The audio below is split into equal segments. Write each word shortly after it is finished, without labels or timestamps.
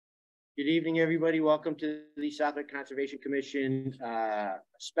Good evening, everybody. Welcome to the Southwick Conservation Commission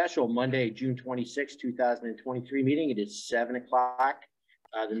special Monday, June 26, 2023 meeting. It is 7 o'clock.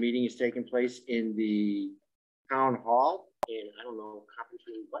 The meeting is taking place in the town hall in, I don't know,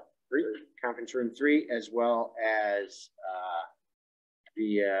 conference room 3, as well as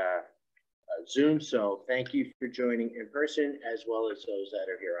via Zoom. So thank you for joining in person, as well as those that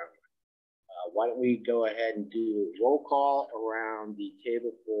are here online. Why don't we go ahead and do a roll call around the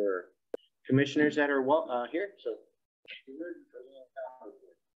table for commissioners that are here. So,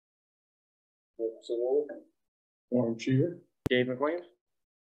 Norm Cheever, Dave McWilliams.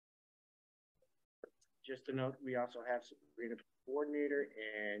 Just to note, we also have Sabrina, coordinator,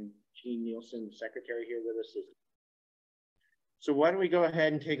 and Jean Nielsen, the secretary, here with us. So why don't we go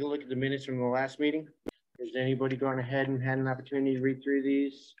ahead and take a look at the minutes from the last meeting? Has anybody gone ahead and had an opportunity to read through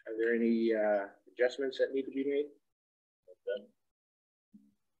these? Are there any adjustments that need to be made? Okay.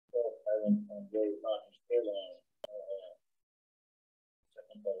 Very much.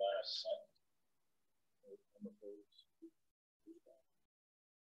 Second to last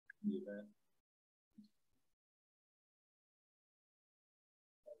the event.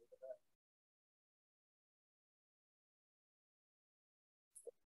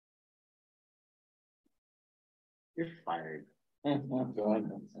 You're fired.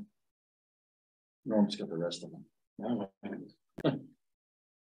 Norm's got the rest of them.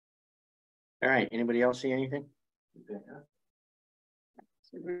 All right. Anybody else see anything?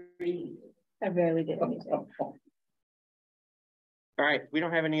 I barely did anything. All right. We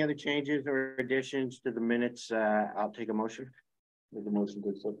don't have any other changes or additions to the minutes. I'll take a motion. Make the motion to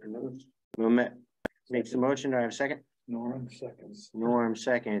accept the minutes. Wilmette makes the motion. Do I have a second? Norm seconds. Norm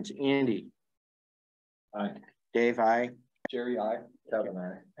seconds. Andy. Aye. Dave, aye. Jerry, aye. Kevin,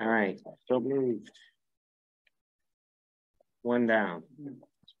 aye. All right. So moved. One down.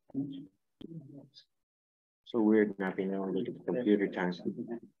 So weird not being able to look at the computer time.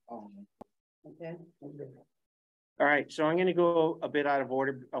 Okay. All right. So I'm going to go a bit out of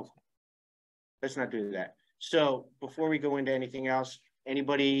order. Oh, let's not do that. So before we go into anything else,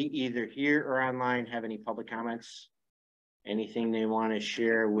 anybody either here or online have any public comments? Anything they want to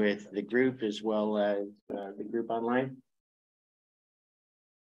share with the group as well as the group online?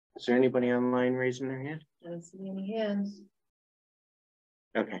 Is there anybody online raising their hand? I don't see any hands.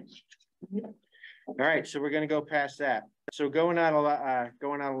 Okay. All right, so we're going to go past that. So going out of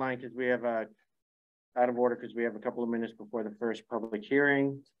line because we have out of order because we have a couple of minutes before the first public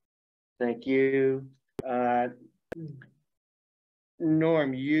hearing. Thank you.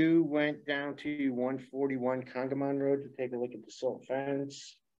 Norm, you went down to 141 Congamon Road to take a look at the silt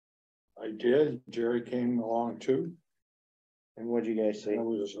fence. I did. Jerry came along too. And what did you guys say? It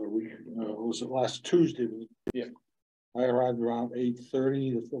was a week. Was it last Tuesday? Yeah. I arrived around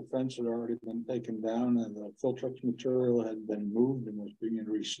 8:30. The silt fence had already been taken down, and the Filtrex material had been moved and was being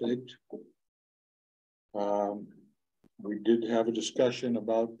restaked. We did have a discussion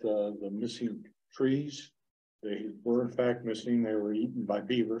about the missing trees. They were in fact missing. They were eaten by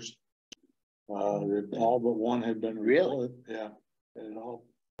beavers. All but one had been replaced. Yeah, and all.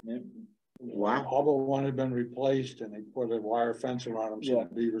 Wow. All but one had been replaced, and they put a wire fence around them so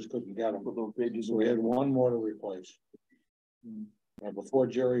the beavers couldn't get them. So we had one more to replace. Before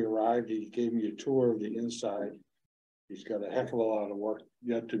Jerry arrived, he gave me a tour of the inside. He's got a heck of a lot of work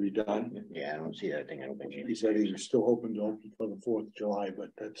yet to be done. Yeah, I don't see that thing. I don't think He said he was still hoping to open for the 4th of July, but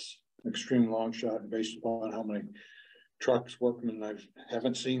that's an extreme long shot based upon how many trucks, workmen I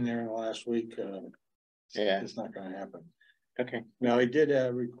haven't seen there in the last week. Yeah, it's not going to happen. Okay. Now, he did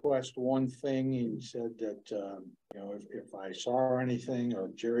request one thing. He said that, you know, if I saw anything or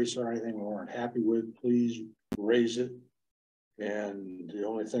Jerry saw anything we weren't happy with, please raise it. And the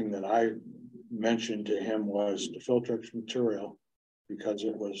only thing that I mentioned to him was the Filtrex material, because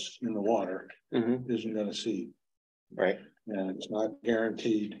it was in the water, isn't going to seed. Right. And it's not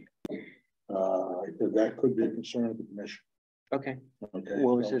guaranteed. That could be a concern of the commission. Okay. Okay.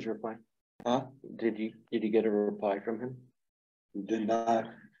 What was his reply? Huh? Did you get a reply from him? He did not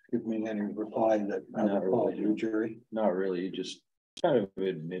give me any reply that I recall. You, Jerry? Not really. He just kind of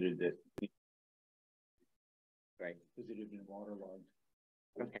admitted that. Right. Because it had been waterlogged.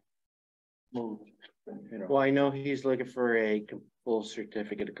 Okay. Moved. You know. Well, I know he's looking for a full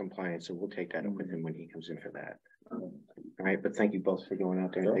certificate of compliance, so we'll take that up with him when he comes in for that. All right, but thank you both for going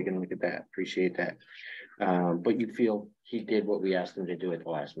out there and taking a look at that. Appreciate that. But you feel he did what we asked him to do at the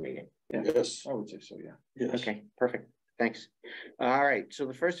last meeting? Yeah. Yes, I would say so, yeah. Yes. Okay, perfect. Thanks. All right, so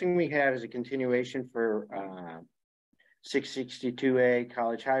the first thing we have is a continuation for 662A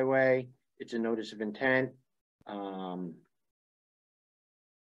College Highway. It's a notice of intent.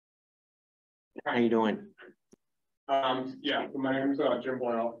 How you doing? Yeah, so my name is Jim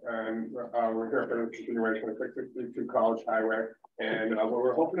Boyle, and we're here for the continuation of 662 College Highway. And what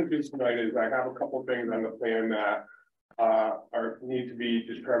we're hoping to do tonight is I have a couple of things on the plan that need to be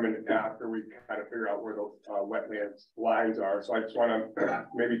determined after we kind of figure out where those wetlands lines are. So I just want to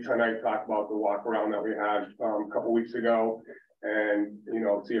maybe tonight talk about the walk around that we had a couple weeks ago, and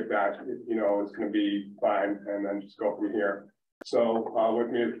see if that is going to be fine, and then just go from here. So with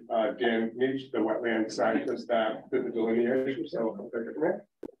me is Dan Nietzsche, the wetland scientist that did the delineation. So I'll take it from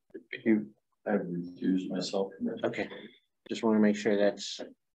here. I've recused myself from this. Okay, just want to make sure that's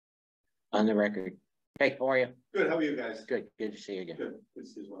on the record. Hey, how are you? Good, how are you guys? Good to see you again. Good to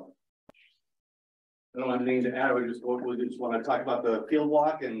see you as well. I don't have anything to add, we just want to talk about the field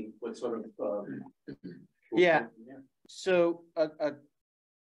walk and what sort of Yeah. So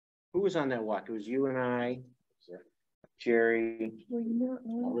who was on that walk? It was you and I, Jerry, I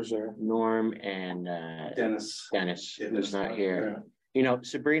was there. Norm, and Dennis. Dennis, Yeah, who's not here.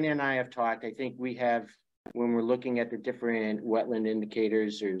 Sabrina and I have talked. I think we have, when we're looking at the different wetland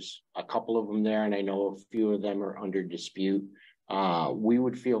indicators, there's a couple of them there, and I know a few of them are under dispute. We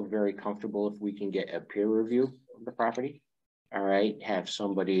would feel very comfortable if we can get a peer review of the property. All right, have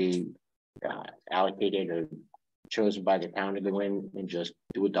somebody allocated or chosen by the town to go in and just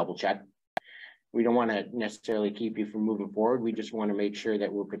do a double check. We don't want to necessarily keep you from moving forward. We just want to make sure that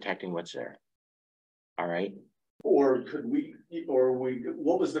we're protecting what's there. All right. Or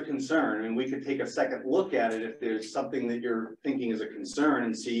what was the concern? And we could take a second look at it if there's something that you're thinking is a concern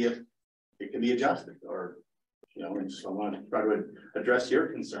and see if it can be adjusted, or, and just want to try to address your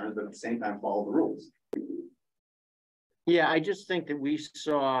concerns, but at the same time, follow the rules. Yeah, I just think that we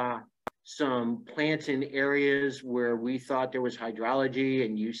saw some plants in areas where we thought there was hydrology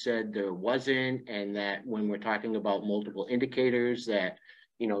and you said there wasn't, and that when we're talking about multiple indicators that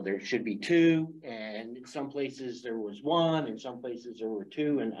there should be two, and in some places there was one, in some places there were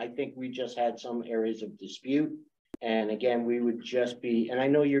two, and I think we just had some areas of dispute. And again, we would just be, and I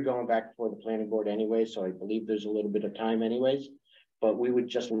know you're going back before the planning board anyway, so I believe there's a little bit of time anyways, but we would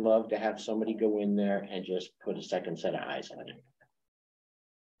just love to have somebody go in there and just put a second set of eyes on it.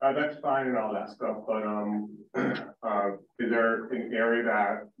 That's fine and all that stuff, but is there an area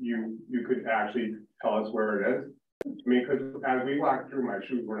that you could actually tell us where it is? I mean, because as we walked through, my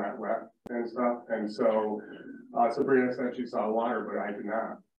shoes were not wet and stuff, and so Sabrina said she saw water, but I did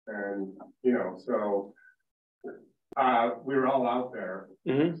not, and so we were all out there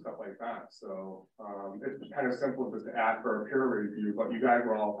and stuff like that. So it's kind of simple just to ask for a peer review, but you guys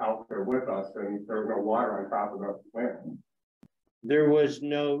were all out there with us, and there was no water on top of the land. There was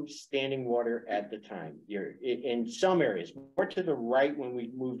no standing water at the time. You're in some areas, more to the right when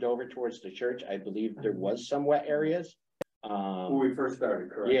we moved over towards the church. I believe there was some wet areas. When we first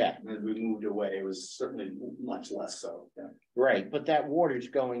started, correct? Yeah. As we moved away, it was certainly much less so. Yeah. Right, but that water's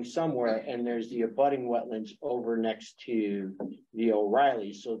going somewhere, and there's the abutting wetlands over next to the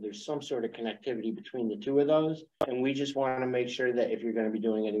O'Reilly. So there's some sort of connectivity between the two of those. And we just want to make sure that if you're going to be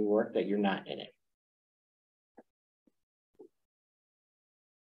doing any work, that you're not in it.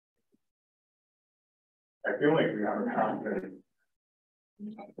 I feel like we have a confidence,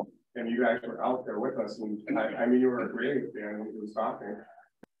 and you guys were out there with us, and I mean, you were agreeing with Dan when he was talking.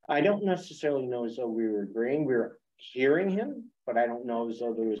 I don't necessarily know as though we were agreeing. We were hearing him, but I don't know as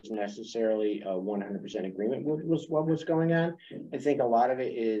though there was necessarily a 100% agreement with what was going on. I think a lot of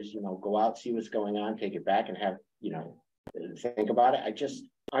it is, go out, see what's going on, take it back and have, think about it.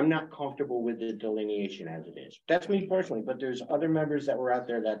 I'm not comfortable with the delineation as it is. That's me personally, but there's other members that were out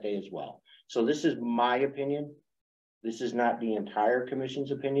there that day as well. So this is my opinion. This is not the entire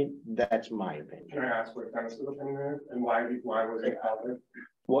commission's opinion. That's my opinion. Can I ask what Dennis's opinion is, and why was he out there?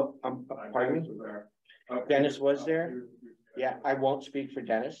 What? Pardon me? Was there. Dennis was there. Yeah, I won't speak for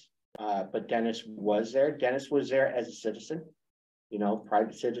Dennis, but Dennis was there. Dennis was there as a citizen.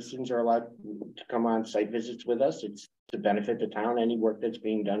 Private citizens are allowed to come on site visits with us. It's to benefit the town, any work that's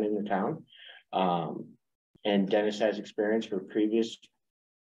being done in the town. And Dennis has experience for previous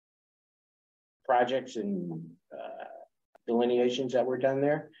projects and delineations that were done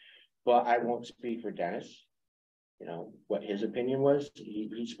there, but I won't speak for Dennis. What his opinion was.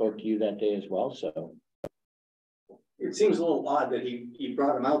 He spoke to you that day as well, so. It seems a little odd that he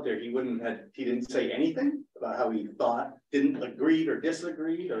brought him out there. He didn't say anything about how he thought, didn't agree or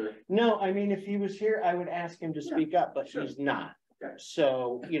disagreed or. No, I mean, if he was here, I would ask him to speak up, but he's not. Okay.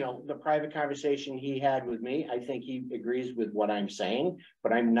 So, the private conversation he had with me, I think he agrees with what I'm saying,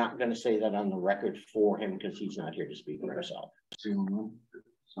 but I'm not going to say that on the record for him because he's not here to speak for himself.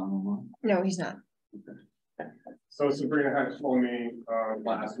 No, he's not. So Sabrina had told me,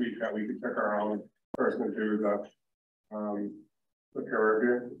 last week that we could pick our own person to do the peer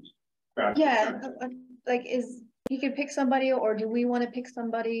review. Yeah, like you could pick somebody, or do we want to pick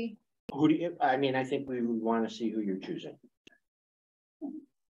somebody? Who do you, I mean, I think we would want to see who you're choosing.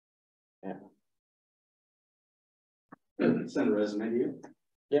 Send a resume to you.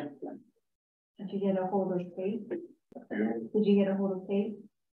 Yeah. Did you get a hold of Kate? And, Did you get a hold of Kate?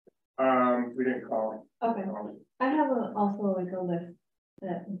 we didn't call. Okay, I have also like a list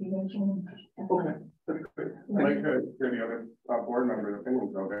that you guys can. Okay. I like to hear the other board members'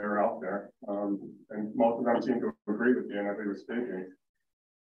 opinions, though, they're out there, and most of them seem to agree with you and as they were speaking.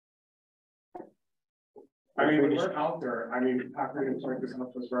 I mean, when we're out there, I mean, how can we point this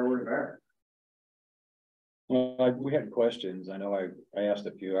out to us where we're there? Well, we had questions. I know I asked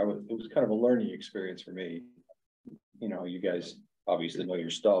a few. It was kind of a learning experience for me. You know, you guys obviously know your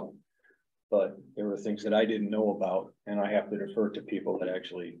stuff, but there were things that I didn't know about, and I have to defer to people that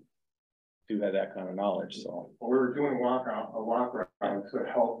actually do have that kind of knowledge, so. Well, we were doing a walk around to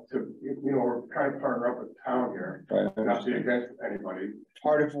help to, you know, we're trying to partner up with the town here, not be against anybody.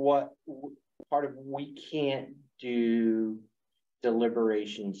 Part of we can't do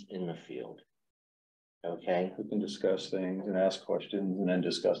deliberations in the field. Okay, We can discuss things and ask questions and then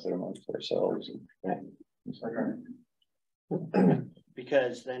discuss it amongst ourselves. Okay.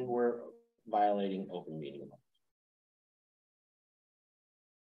 because then we're violating open meeting law.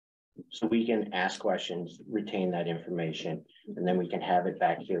 So we can ask questions, retain that information, and then we can have it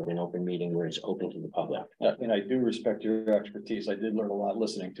back here in an open meeting where it's open to the public. And I do respect your expertise. I did learn a lot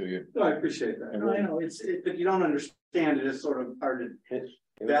listening to you. No, I appreciate that. No, I know, but you don't understand it, it's sort of hard to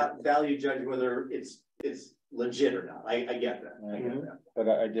value judge whether it's legit or not. I get that. I get that. But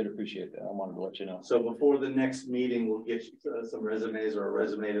I did appreciate that. I wanted to let you know. So before the next meeting, we'll get you some resumes or a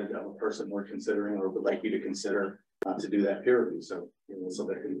resume of a person we're considering or would like you to consider to do that peer review. So, you know, so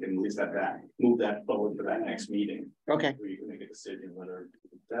that we can at least have that, move that forward for that next meeting. Okay. Where you can make a decision whether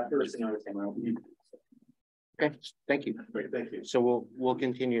that person or someone else. Okay, thank you. Great, thank you. So we'll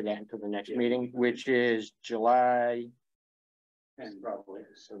continue that until the next meeting, which is July. And probably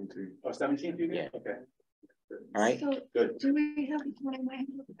 17th. Oh, 17th, you Yeah. Okay. All right. So Good. do we have, I might have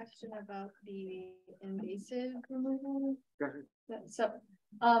a question about the invasive removal? So,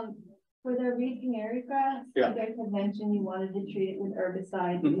 for the reed canary grass, you Yeah. guys had mentioned you wanted to treat it with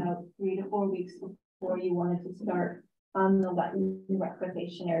herbicide about 3 to 4 weeks before you wanted to start on the wetland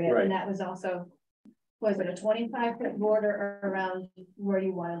reclamation area. Right. And that was also, was it a 25-foot border around where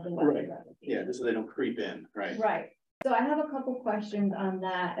you wanted the wetland Right. reclamation? Yeah, just so they don't creep in, right? Right, so I have a couple questions on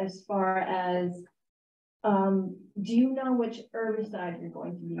that as far as, do you know which herbicide you're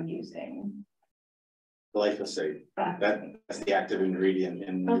going to be using? Glyphosate, that's the active ingredient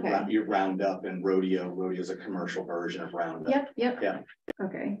in Okay. your Roundup and Rodeo. Rodeo is a commercial version of Roundup. Yep. Yeah.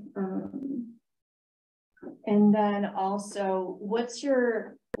 Okay, and then also, what is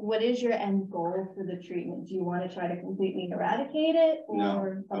your end goal for the treatment? Do you want to try to completely eradicate it? No,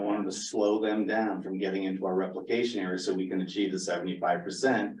 Or I wanted to slow them down from getting into our replication area so we can achieve the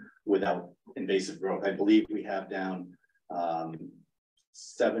 75% without invasive growth. I believe we have down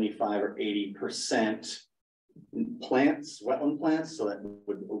 75 or 80% plants, wetland plants, so that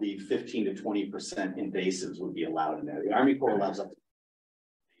would leave 15 to 20% invasives would be allowed in there. The Army Corps allows up to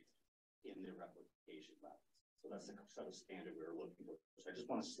in their replication levels. So that's the sort of standard we were looking for. So I just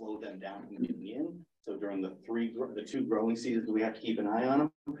want to slow them down from getting in. So during the 2 growing seasons, we have to keep an eye on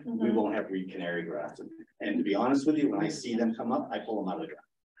them. We won't have reed canary grass. And to be honest with you, when I see them come up, I pull them out of the ground.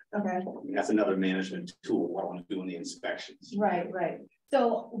 Okay, That's another management tool I want to do in the inspections. right.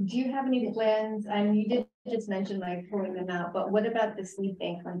 So do you have any plans, and you did just mention like pulling them out, but what about the seed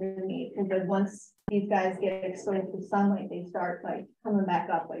bank underneath? Because once these guys get exposed to sunlight, they start like coming back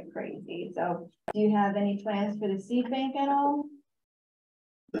up like crazy. So do you have any plans for the seed bank at all?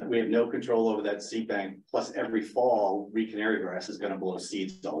 We have no control over that seed bank. Plus every fall, reed canary grass is going to blow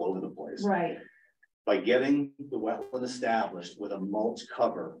seeds all over the place. Right, By getting the wetland established with a mulch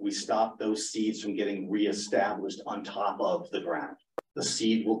cover, we stop those seeds from getting reestablished on top of the ground. The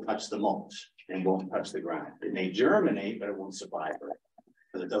seed will touch the mulch and won't touch the ground. It may germinate, but it won't survive it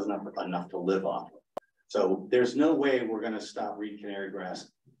because it doesn't have enough to live off of. So there's no way we're going to stop reed canary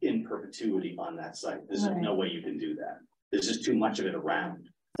grass in perpetuity on that site. There's no way you can do that. There's just too much of it around.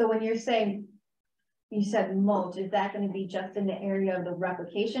 so when you're saying, you said mulch, is that gonna be just in the area of the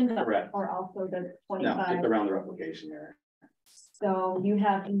replication? Correct. Or also the No, 25? just around the replication area. So you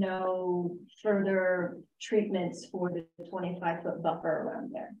have no further treatments for the 25-foot buffer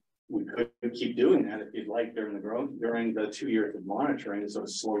around there? We could keep doing that if you'd like during the 2 years of monitoring to sort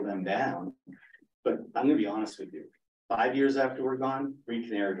of slow them down. But I'm gonna be honest with you, 5 years after we're gone, green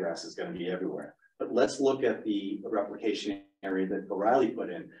canary grass is gonna be everywhere. But let's look at the replication area that O'Reilly put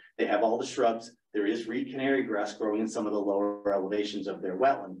in. They have all the shrubs. There is reed canary grass growing in some of the lower elevations of their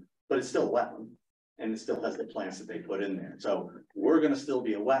wetland, but it's still a wetland. And it still has the plants that they put in there. So we're gonna still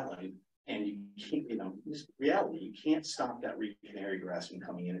be a wetland, and you can't, you know, this reality, you can't stop that reed canary grass from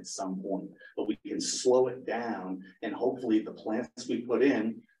coming in at some point, but we can slow it down, and hopefully the plants we put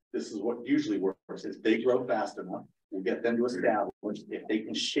in, this is what usually works, is they grow fast enough, we'll get them to establish, if they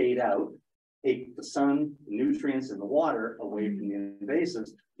can shade out, take the sun, the nutrients, and the water away from the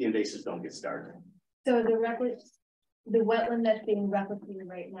invasives don't get started. So the wetland that's being replicated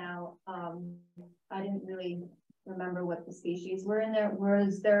right now, I didn't really remember what the species were in there.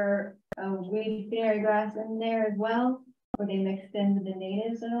 Was there a reed canary grass in there as well? Were they mixed in with the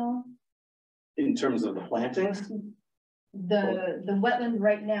natives at all? In terms of the plantings? The wetland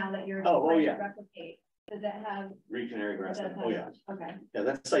right now that you're Oh, trying to yeah. replicate, does that have? Reed canary grass, does that oh have- yeah. Okay. Yeah,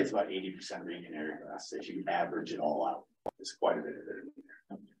 that site's about 80% reed canary grass, if you average it all out, it's quite a bit of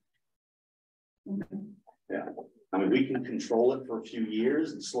it. Yeah, I mean, we can control it for a few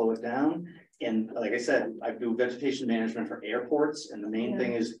years and slow it down. And like I said, I do vegetation management for airports, and the main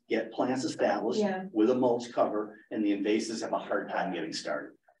thing is get plants established Yeah. with a mulch cover, and the invasives have a hard time getting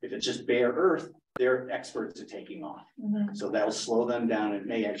started. If it's just bare earth, they're experts at taking off. Mhm. So that'll slow them down and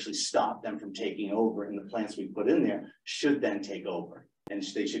may actually stop them from taking over, and the plants we put in there should then take over. And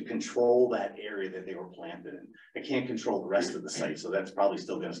they should control that area that they were planted in. I can't control the rest of the site, so that's probably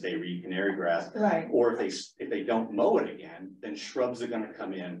still gonna stay reed canary grass. Right. Or if they don't mow it again, then shrubs are gonna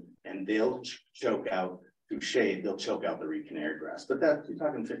come in and they'll choke out through shade, they'll choke out the reed canary grass. But that, you're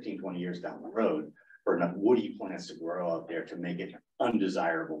talking 15, 20 years down the road for enough woody plants to grow out there to make it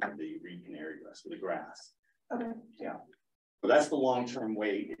undesirable for the reed canary grass, for the grass. Okay. Yeah. So that's the long-term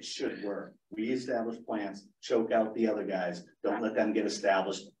way it should work. We establish plants, choke out the other guys, don't let them get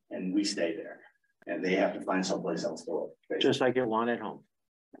established, and we stay there. And they have to find someplace else to live. Just like you want at home.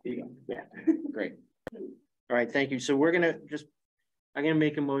 Yeah, great. All right, thank you. So we're gonna I'm gonna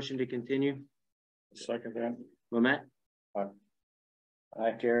make a motion to continue. Second that. Mamet? Aye.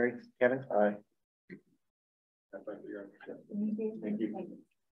 Aye. Jerry, Kevin? Aye. Thank you.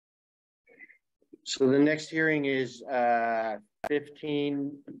 So the next hearing is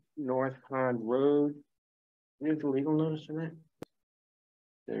 15 North Pond Road. There's the legal notice for that?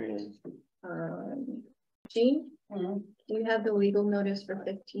 There is. Jean, do you have the legal notice for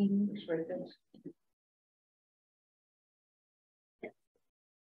 15?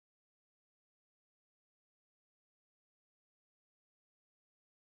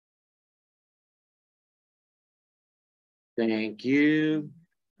 Thank you.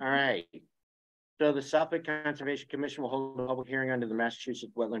 All right. So the Suffolk Conservation Commission will hold a public hearing under the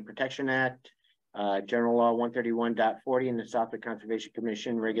Massachusetts Wetland Protection Act, General Law 131.40 and the Suffolk Conservation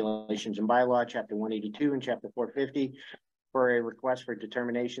Commission Regulations and Bylaw, Chapter 182 and Chapter 450 for a request for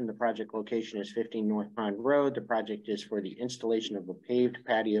determination. The project location is 15 North Pond Road. The project is for the installation of a paved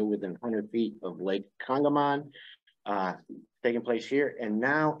patio within 100 feet of Lake Congamon, taking place here and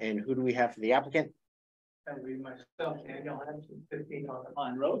now. And who do we have for the applicant? That'd be myself, Daniel Henson, 15 on the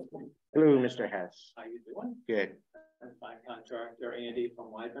Pond Road. Hello, Mr. Hess. How you doing? Good. That's my contractor, Andy from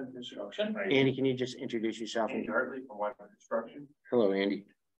Wyven Construction. Andy, can you just introduce yourself? Andy Hartley from Wyven Construction. Hello, Andy.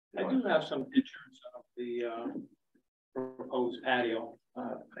 I do have some pictures of the proposed patio.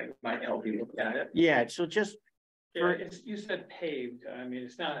 I might help you look at it. Yeah, so just Yeah, you said paved. I mean,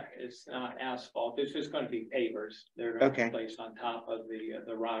 it's not asphalt. It's just going to be pavers. They're going to be placed on top of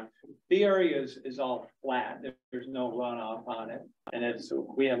the rock. The area is all flat. There's no runoff on it. And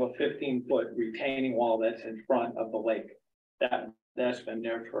we have a 15-foot retaining wall that's in front of the lake. That's been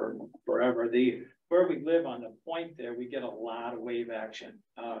there for forever. Where we live on the point there, we get a lot of wave action,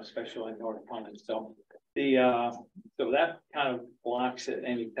 especially in North Pond. So so that kind of blocks it,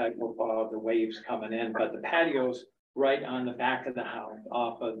 any type of the waves coming in, but the patio's right on the back of the house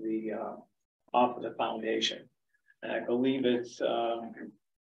off of the foundation. And I believe it's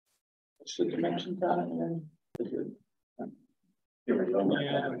what's the dimensions on it? Here we go.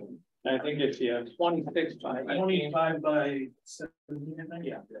 I think it's 26 by 25 by 17.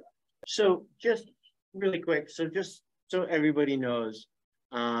 Yeah. So just really quick, just so everybody knows,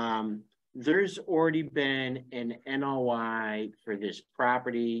 there's already been an NOI for this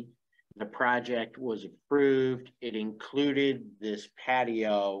property. The project was approved. It included this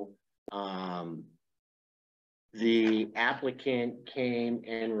patio. The applicant came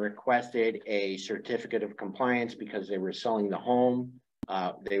and requested a certificate of compliance because they were selling the home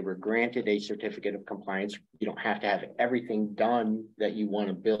They were granted a certificate of compliance. You don't have to have everything done that you want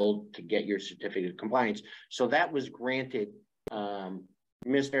to build to get your certificate of compliance. So that was granted.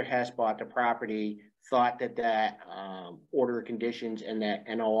 Mr. Hess bought the property, thought that order of conditions and that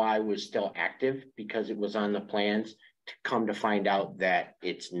NOI was still active because it was on the plans, to come to find out that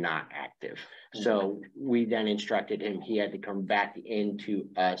it's not active. So we then instructed him, he had to come back into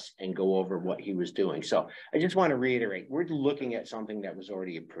us and go over what he was doing. So I just want to reiterate, we're looking at something that was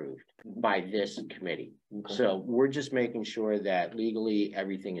already approved by this committee. Okay. So we're just making sure that legally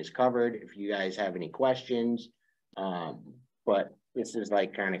everything is covered. If you guys have any questions, but this is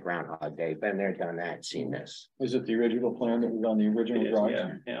like kind of Groundhog Day. Been there, done that, seen this. Is it the original plan that was on the original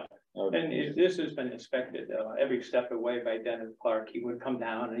drawing? Yeah. And this has been inspected every step of the way by Dennis Clark. He would come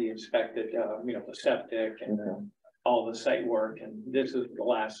down and he inspected, the septic and all the site work. And this is the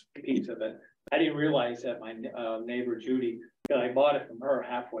last piece of it. I didn't realize that my neighbor Judy, that I bought it from her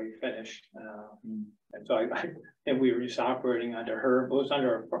halfway finished. And so and we were just operating under her. It was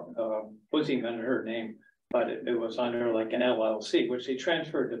under wasn't even under her name, but it was under like an LLC, which they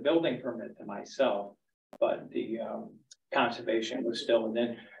transferred the building permit to myself, but the conservation was still. And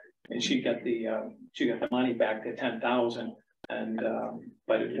then. And she got the money back to 10,000, and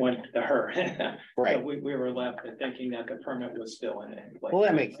but it went to her. Right. So we were left thinking that the permit was still in it. Well,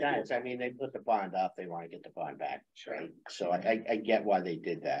 that makes sense. I mean, they put the bond up, they want to get the bond back, right? So I get why they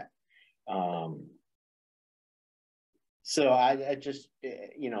did that. So I just,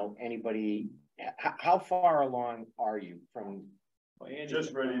 anybody, how far along are you from?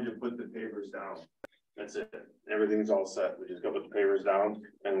 Just ready to put the papers down. That's it. Everything's all set. We just go put the papers down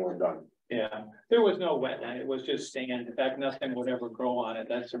and we're done. Yeah, there was no wetland. It was just sand. In fact, nothing would ever grow on it.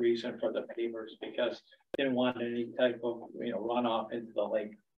 That's the reason for the pavers, because they didn't want any type of, runoff into the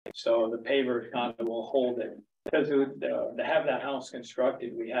lake. So the pavers kind of will hold it. Because to have that house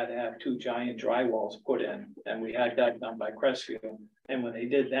constructed, we had to have 2 giant dry walls put in, and we had that done by Crestview. And when they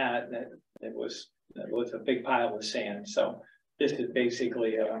did that, it was a big pile of sand. So this is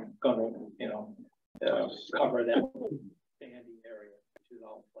basically going to, cover that sandy area, which is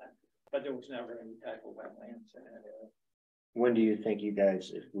all flat. But there was never any type of wetlands in that area. When do you think you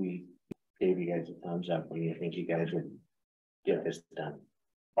guys, if we gave you guys a thumbs up, when do you think you guys would get this done?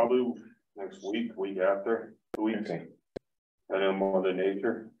 Probably next week, week after, 2 weeks. Okay. And then Mother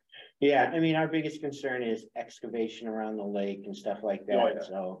Nature. Yeah, I mean, our biggest concern is excavation around the lake and stuff like that. Oh, yeah.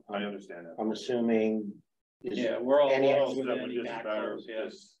 So I understand that. I'm assuming. Yeah, we're all Just backhoes,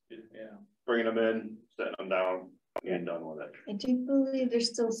 bringing them in, setting them down, and done with it. I do believe there's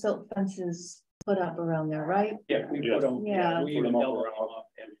still silt fences put up around there, right? Yeah, we Yeah. put them. Yeah. We Put even them up double around. them up.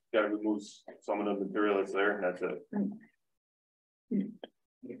 Gotta remove some of the material that's there, and that's it.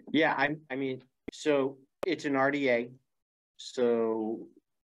 Yeah, I mean, so it's an RDA. So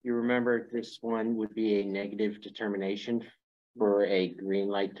you remember this one would be a negative determination for a green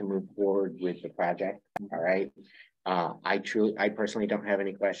light to move forward with the project. All right. I personally don't have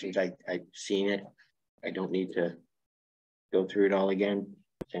any questions. I've seen it. I don't need to go through it all again.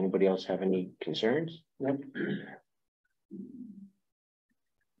 Does anybody else have any concerns? Nope.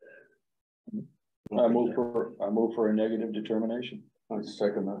 I move for a negative determination. I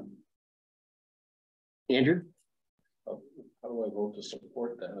second that. Andrew? How do I vote to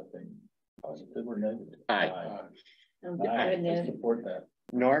support that thing? Positive or negative? Aye. I support that.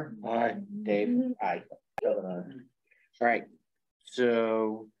 Nor? Aye. Dave? Aye. All right.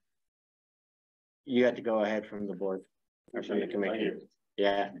 So you have to go ahead from the board or from the committee.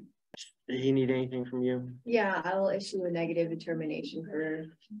 Yeah. Do you need anything from you? Yeah, I will issue a negative determination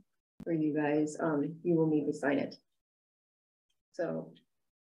for you guys. You will need to sign it. So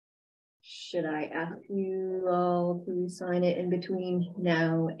should I ask you all to sign it in between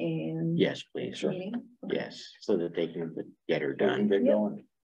now and? Yes, please. the meeting? Okay. Yes, so that they can get her done. Get going.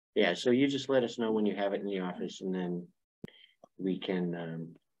 Yeah, so you just let us know when you have it in the office and then we can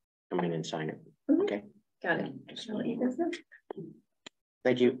come in and sign it. Mhm. Okay, Got it. I'll let you guys know.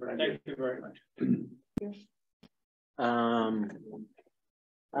 thank you. Thank you very much. All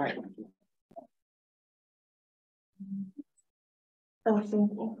right. Oh,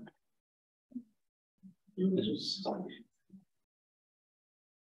 thank you.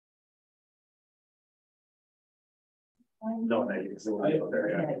 No, I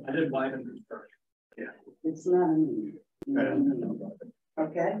didn't mind them first. It's not a need.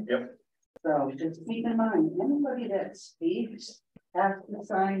 Okay? Yep. So just keep in mind, anybody that speaks has to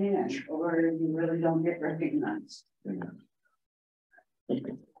sign in, or you really don't get recognized.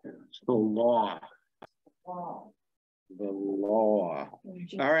 The law. Wow. The law.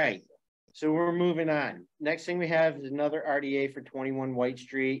 All right. So we're moving on. Next thing we have is another RDA for 21 White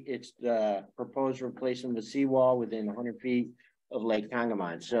Street. It's the proposed replacement of the seawall within 100 feet of Lake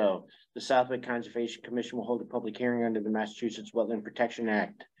Congamon. So the Southwick Conservation Commission will hold a public hearing under the Massachusetts Wetland Protection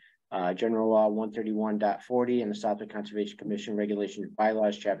Act, General Law 131.40 and the Southwick Conservation Commission Regulations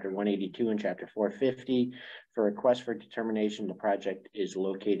Bylaws, Chapter 182 and Chapter 450. For request for determination, the project is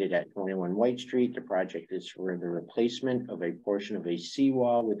located at 21 White Street. The project is for the replacement of a portion of a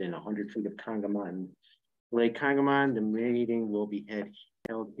seawall within 100 feet of Congamon, Lake Congamon. The meeting will be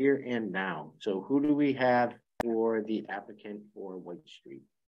held here and now. So who do we have for the applicant for White Street?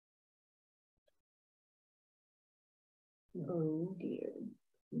 Oh dear.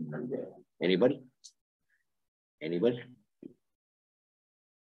 Anybody? Anybody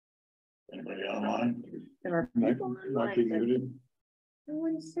online? There are Might people be online, but muted. no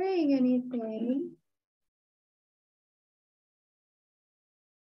one's saying anything.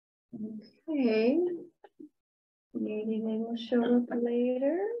 Okay. Maybe they will show up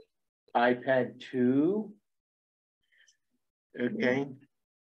later. iPad 2. Okay.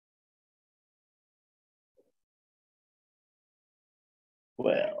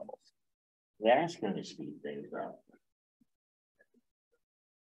 Well, that's gonna speed things up.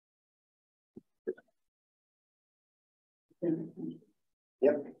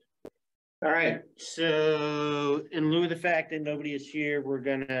 Yep. All right, so in lieu of the fact that nobody is here, we're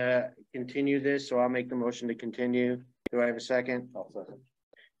gonna continue this, so I'll make the motion to continue. Do I have a second? I'll second.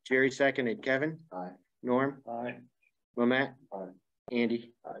 Jerry seconded. Kevin? Aye. Norm? Aye. Matt? Aye.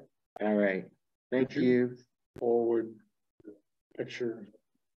 Andy? Aye. All right, thank you. Forward the picture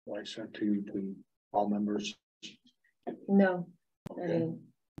I sent to all members. No, I mean,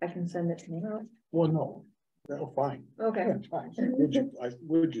 I can send it tomorrow. Well, no, no, fine. Okay. Yeah, fine.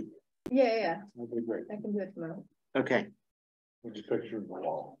 Would you? Yeah, That'd be great. I can do it tomorrow. Okay, With the picture of the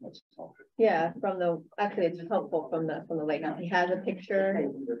wall. That's all. Yeah, from the, actually, it's helpful from the lake. He has a picture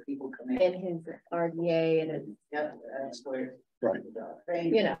in his RDA and it's, Right.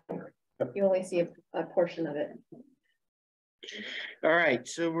 you know, you only see a portion of it. all right,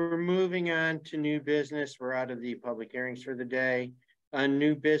 so we're moving on to new business. We're out of the public hearings for the day.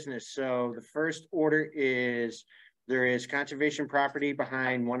 New business, so the first order is there is conservation property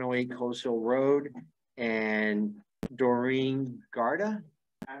behind 108 Coles Hill Road, and Doreen Guard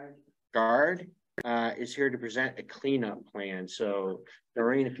is here to present a cleanup plan. So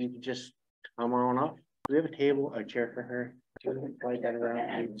Doreen, if you could just come on up. Do we have a table, a chair for her? Slide that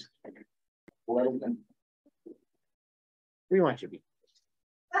around, please. We want you to be.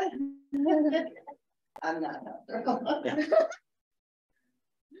 I'm not. Yeah.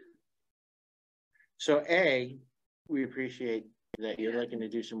 So we appreciate that you're looking to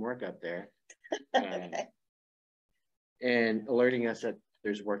do some work up there. And alerting us that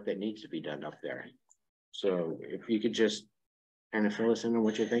there's work that needs to be done up there. So if you could just kind of fill us in on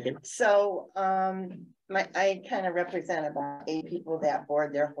what you're thinking. So, I kind of represent about 8 people that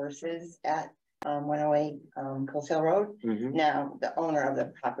board their horses at 108 Coles Hill Road. Mhm. Now, the owner of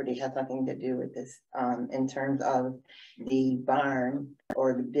the property has nothing to do with this in terms of the barn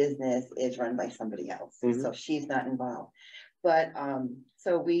or the business is run by somebody else. Mhm. So she's not involved. But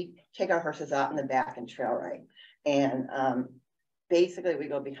so we take our horses out in the back and trail ride. And basically we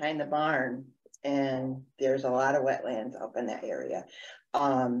go behind the barn and there's a lot of wetlands up in that area.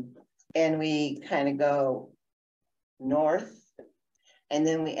 And we kind of go north and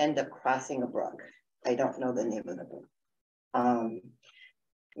then we end up crossing a brook. I don't know the name of the brook.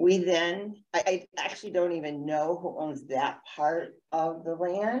 We then, I actually don't even know who owns that part of the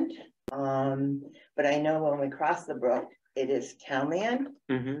land. But I know when we cross the brook, it is town land.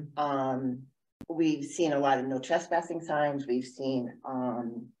 Mm-hmm. We've seen a lot of no trespassing signs. We've seen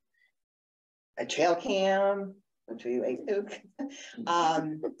a trail cam, which we like to.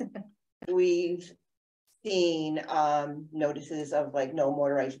 We've seen notices of like no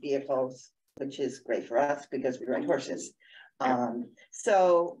motorized vehicles, which is great for us because we ride horses.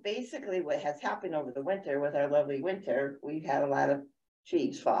 So basically what has happened over the winter with our lovely winter, we've had a lot of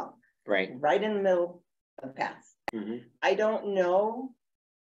trees fall. Right in the middle of paths. Mm-hmm. I don't know.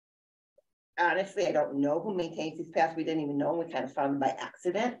 Honestly, I don't know who maintains these paths. We didn't even know. We kind of found them by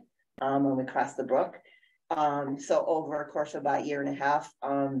accident when we crossed the brook. So over a course of about 1.5 years,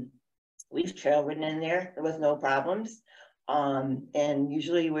 we've trail ridden in there. There was no problems. And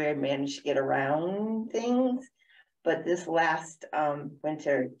usually we managed to get around things. But this last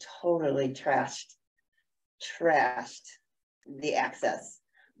winter totally trashed the access.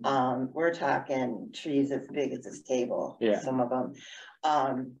 We're talking trees as big as this table, yeah. Some of them.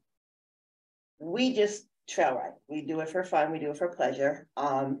 We just trail ride. We do it for fun, we do it for pleasure.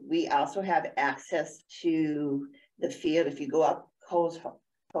 We also have access to the field. If you go up Coles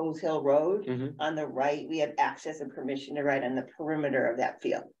Hill Road, on the right, we have access and permission to ride on the perimeter of that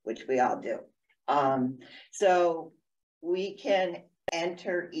field, which we all do. So we can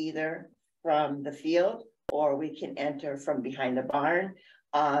enter either from the field or we can enter from behind the barn.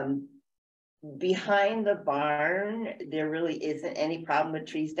 Behind the barn, there really isn't any problem with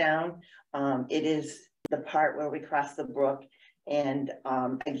trees down. It is the part where we cross the brook. And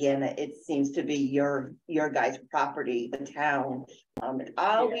again, it seems to be your guys' property, the town.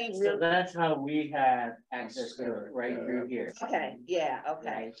 So that's how we have access to it, right through here. Okay, yeah,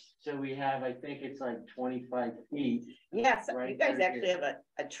 okay. So we have, I think it's like 25 feet. Yes, Right you guys through actually here.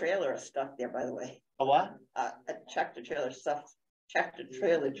 have a trailer of stuff there, by the way. A what? A tractor trailer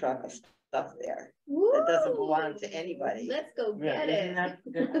truck of stuff there. That doesn't belong to anybody. Let's go Yeah, get isn't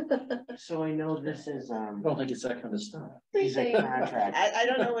it. So I know this is, I don't think it's that kind of stuff. he's a Appreciate it. contract. I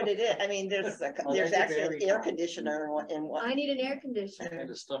don't know what it is. I mean, there's that's actually very an air common. conditioner in one. I need an air conditioner. Kind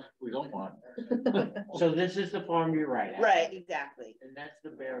of stuff we don't want. So this is the farm you're right at. Right, exactly. And that's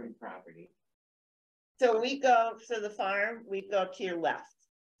the Berry property. So the farm, we go to your left.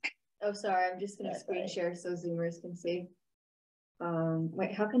 Oh, sorry, I'm just gonna That's screen right. share so Zoomers can see.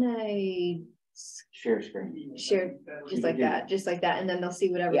 Wait, how can I Share screen. share just like that, and then they'll see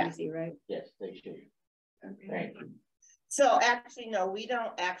whatever Yeah. you see, right? Yes, they should. Okay. Right. So actually, no, we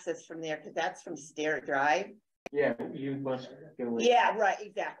don't access from there because that's from Sterrett Drive. Yeah, you must go with. Yeah, right,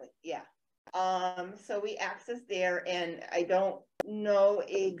 exactly, yeah. So we access there and I don't know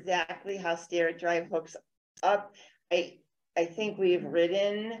exactly how Sterrett Drive hooks up. I think we've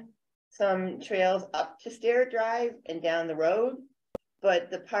ridden some trails up to Sterrett Drive and down the road.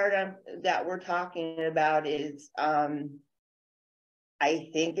 But the part that we're talking about is, I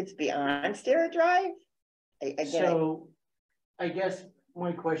think it's beyond Sterrett Drive. So I guess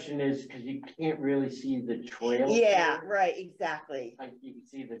my question is, because you can't really see the trail. Yeah, here. right, exactly. Like you can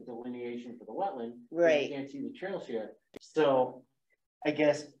see the delineation for the wetland. but Right. You can't see the trails here. So I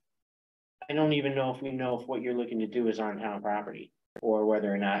guess I don't even know if what you're looking to do is on town property or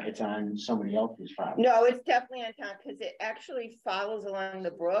whether or not it's on somebody else's property. No, it's definitely on town because it actually follows along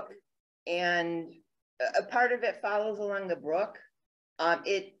the brook and a part of it follows along the brook.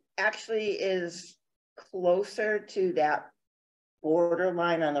 It actually is closer to that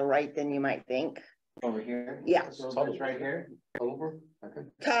borderline on the right than you might think. Over here? Yeah. So it's right here? Over, I think.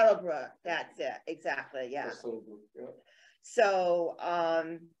 Tuttle Brook, that's it, exactly, yeah. So,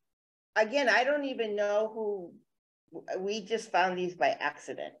 again, I don't even know we just found these by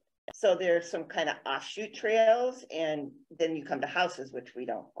accident. So there's some kind of offshoot trails and then you come to houses, which we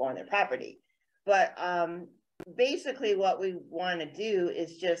don't go on their property. But, basically what we want to do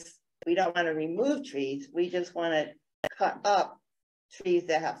is we don't want to remove trees. We just want to cut up trees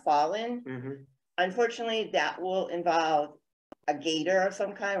that have fallen. Mm-hmm. Unfortunately, that will involve a gator of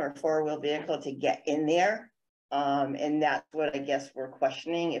some kind or four-wheel vehicle to get in there. And that's what I guess we're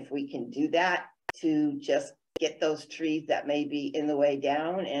questioning, if we can do that to just get those trees that may be in the way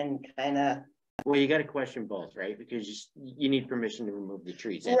down and kind of. Well, you got to question both, right? Because you need permission to remove the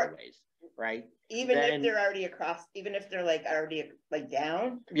trees anyways, right? Even if they're already across, even if they're like already like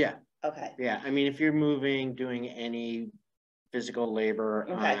down? Yeah. Okay. Yeah, I mean, if you're doing any physical labor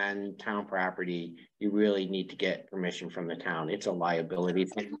Okay. on town property, you really need to get permission from the town. It's a liability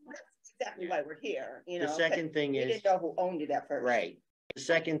thing. That's exactly why we're here, you know. The second thing We is, didn't know who owned it at first. right, the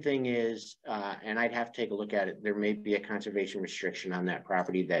second thing is, and I'd have to take a look at it, there may be a conservation restriction on that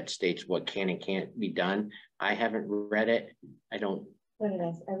property that states what can and can't be done. I haven't read it. I don't. What did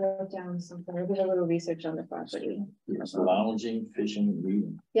I wrote down something, I did a little research on the property. It's lounging, fishing,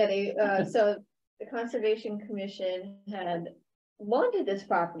 reading. Yeah, so the Conservation Commission had wanted this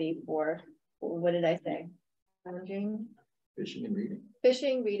property for, what did I say? Lounging, Fishing and reading.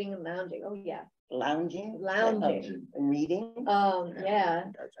 fishing, reading and lounging, oh yeah, Lounging. lounging, And reading. yeah.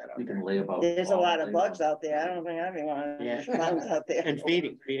 You can lay about. There's a lot of all day bugs long. out there. I don't think everyone Yeah. lounge out there. And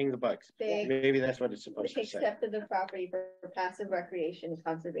feeding the bugs. They Maybe that's what it's supposed to say. accepted the property for passive recreation,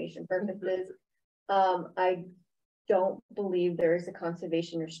 conservation purposes. I don't believe there is a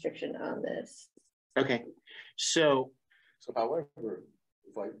conservation restriction on this. Okay, so, So however,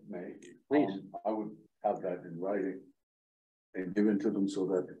 if I may, Please. I would have that in writing and given to them so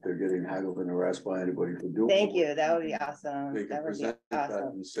that if they're getting haggled and harassed by anybody for doing. Thank you. That would be awesome. They That can would be present that awesome.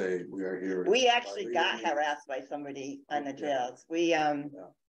 and say, we are here. We actually got harassed by somebody on the trails. We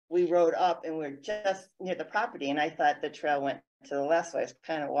rode up and we're just near the property and I thought the trail went to the left. So I was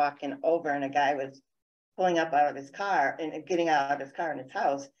kind of walking over and a guy was pulling up out of his car and getting out of his car in his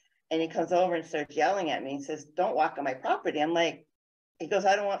house. And he comes over and starts yelling at me and says, don't walk on my property. I'm like, he goes,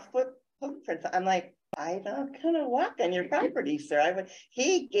 I don't want footprints. I'm like, I'm not gonna walk on your property, sir.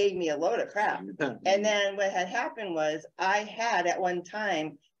 He gave me a load of crap. And then what had happened was I had at one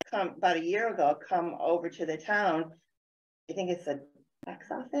time about a year ago, come over to the town. I think it's the tax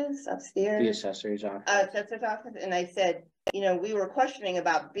office upstairs. The assessor's office. Assessor's office. And I said, you know, we were questioning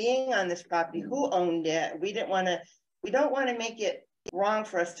about being on this property, who owned it. We don't want to make it wrong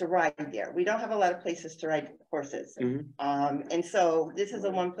for us to ride there. We don't have a lot of places to ride horses. And so this is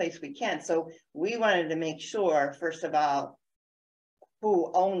the one place we can. So we wanted to make sure, first of all,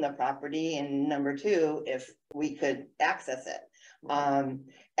 who owned the property, and number two, if we could access it.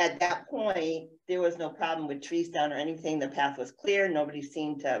 At that point, there was no problem with trees down or anything. The path was clear. Nobody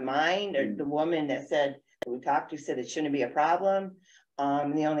seemed to mind. Or the woman that we talked to said it shouldn't be a problem.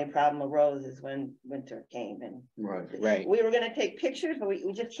 The only problem arose is when winter came, and we were going to take pictures, but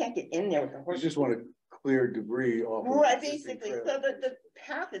we just can't get in there with the horses. You just want to clear debris off. Right, basically. So the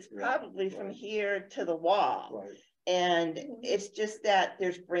path is probably from here to the wall. Right. And it's just that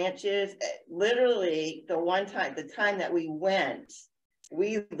there's branches. Literally, the time that we went,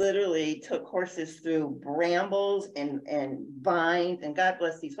 we literally took horses through brambles and vines, and God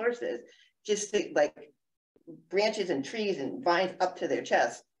bless these horses, just to, like, branches and trees and vines up to their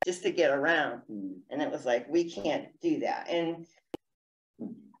chest just to get around. And it was like, we can't do that. And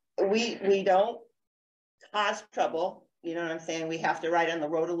we don't cause trouble. You know what I'm saying? We have to ride on the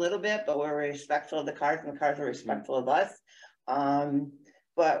road a little bit, but we're respectful of the cars, and the cars are respectful of us.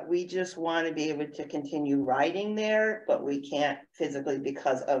 But we just want to be able to continue riding there, but we can't physically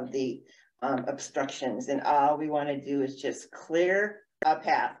because of the obstructions. And all we want to do is just clear a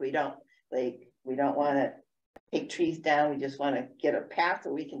path. We don't want to take trees down. We just want to get a path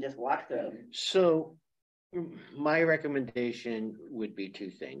so we can just walk through. So my recommendation would be two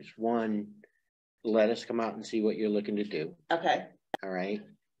things. One, let us come out and see what you're looking to do. Okay. All right.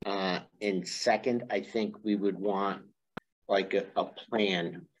 And second, I think we would want like a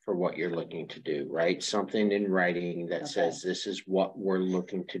plan for what you're looking to do, right? Something in writing that says this is what we're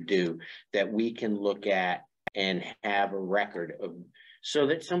looking to do, that we can look at and have a record of, so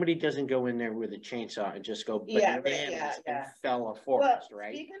that somebody doesn't go in there with a chainsaw and just go bananas and fell a forest,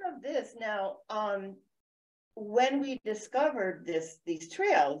 right? Speaking of this now, when we discovered these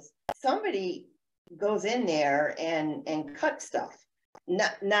trails, somebody goes in there and cut stuff.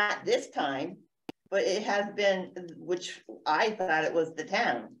 Not this time, but it has been, which I thought it was the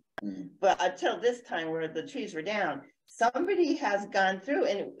town. But until this time where the trees were down, somebody has gone through,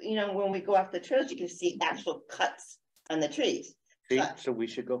 and you know, when we go off the trails, you can see actual cuts on the trees. So we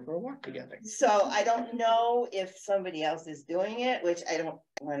should go for a walk together. So I don't know if somebody else is doing it, which I don't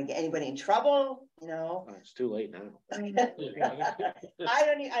want to get anybody in trouble, you know. Oh, it's too late now. I'm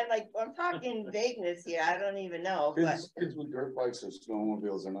talking vagueness here. I don't even know. Kids with dirt bikes and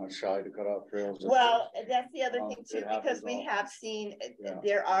snowmobiles are not shy to cut out trails. Well, that's the other thing too, because we have seen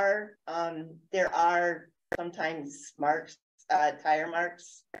there are sometimes marks, tire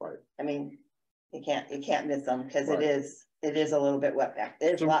marks. Right. I mean, you can't miss them because it is a little bit wet back.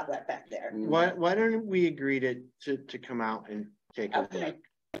 There's a lot wet back there. Why don't we agree to come out and take a look?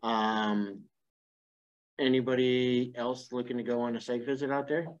 Anybody else looking to go on a site visit out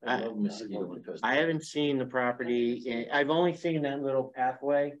there? I haven't seen the property. I've only seen that little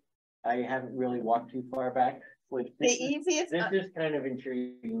pathway. I haven't really walked too far back. This is kind of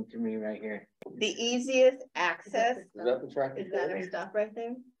intriguing to me right here. The easiest access. Is that the tracking? Is that our stop right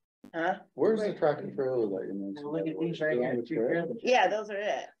there? Huh? Where's the tracking trailer that you mentioned? Look at these right here. Yeah, those are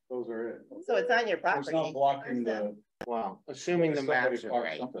it. Those are it. So it's on your property. It's not blocking the. Wow, assuming the maps are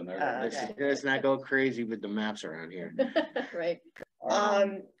right. Okay. Let's not go crazy with the maps around here. Right.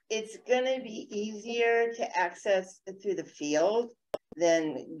 It's gonna be easier to access through the field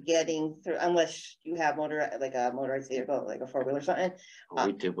than getting through, unless you have like a motorized vehicle, like a 4-wheeler or something.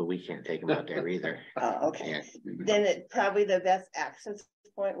 We do, but we can't take them out there either. Okay. Then probably the best access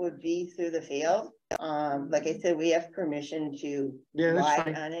point would be through the field. Like I said, we have permission to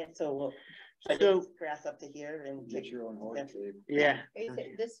ride on it, so we'll grass up to here and get your own horse. Yeah. Are you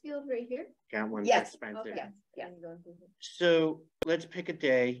saying this field right here? Got one. Yes. Okay. Yeah. So let's pick a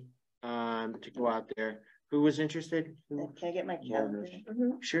day to go out there. Who was interested? Can I get my calendar?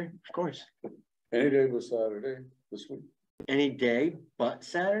 Sure, of course. Any day but Saturday this week. Any day but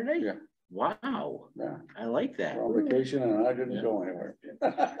Saturday? Yeah. Wow. Yeah. I like that. On vacation and I didn't go anywhere.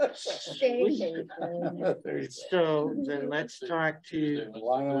 So then let's talk to.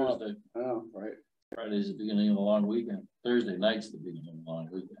 Thursday. Oh, right. Friday's the beginning of a long weekend. Thursday night's the beginning of a long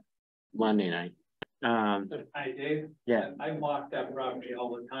weekend. Monday night. Hi, Dave. Yeah. I walk that property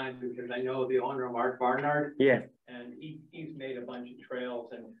all the time because I know the owner, Mark Barnard. Yeah. And he's made a bunch of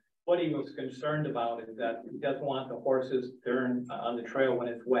trails, and what he was concerned about is that he doesn't want the horses turn on the trail when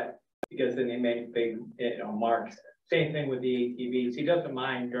it's wet, because then they make big, marks. Same thing with the ATVs. He doesn't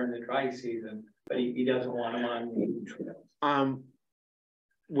mind during the dry season, but he doesn't want them on the trails.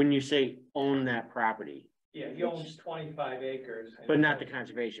 When you say own that property. Yeah, he owns 25 acres. But not the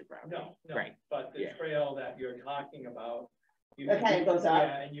conservation property. No, Right. But the trail that you're talking about. That kind of goes up.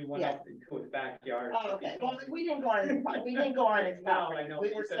 Yeah, and you went up into his backyard. Oh, okay, well, we didn't go on his, No, I know.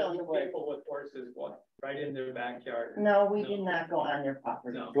 We were still in the woods. People with horses, right in their backyard. No, we did not go on their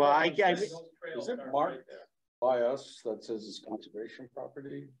property. No. Well, Is it marked by us that says it's conservation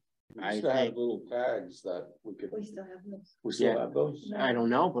property? We used to have little tags that we could. We still have those. We still have those? I don't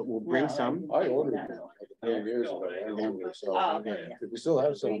know, but we'll bring some. I ordered them 10 years ago. I remember, so, Oh, okay. we still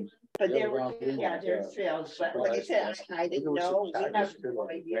have some. But Yeah, there were, around here, there's trails, but like I said, I didn't know, we have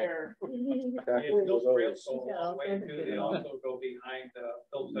a year. Those trails go all the way to, they also go behind the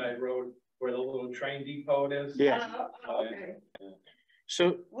Hillside Road where the little train depot is. Yeah. Okay.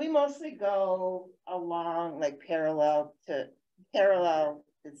 So We mostly go along like parallel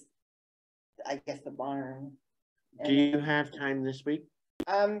is, I guess, the barn. do you have time this week?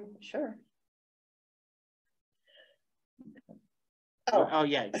 Sure. Oh,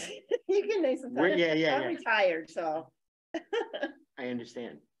 yeah, You can make some time. Yeah. I'm retired, so. I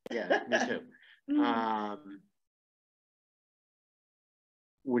understand. Yeah, me too.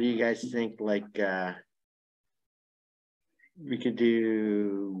 What do you guys think? Like, we could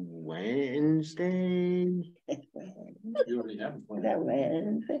do Wednesday. You already have one. That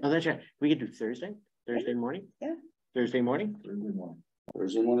Wednesday. Oh, that's right. We could do Thursday morning. Yeah. Thursday morning.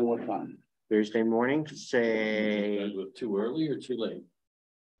 Thursday morning, what time? Thursday morning, say Too early or too late?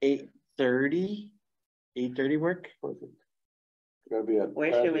 8:30. 8:30 work. Perfect. Gotta be at.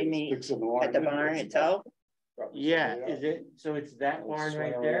 Where should we meet? 6 in the morning. At the barn itself? Yeah, is it? So it's that barn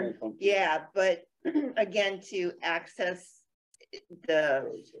right there? Yeah, but again, to access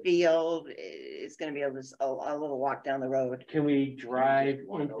the field, it's gonna be a little walk down the road. Can we drive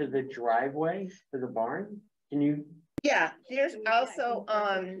into the driveway for the barn? Can you? Yeah, there's also,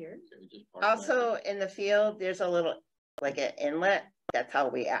 also in the field, there's a little, like an inlet. That's how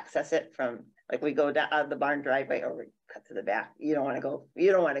we access it from, like we go down out of the barn driveway or we cut to the back. You don't wanna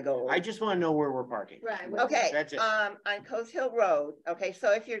go. I just wanna know where we're parking. Right. Okay, That's it. on Coast Hill Road, okay,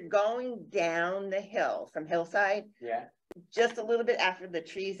 so if you're going down the hill from Hillside, Yeah. just a little bit after the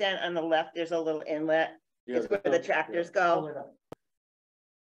trees end on the left, there's a little inlet. It's where the tractors go.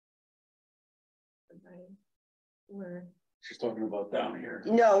 Where? She's talking about down here.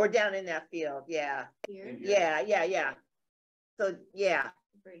 No, we're down in that field, yeah, Here? yeah. So, yeah,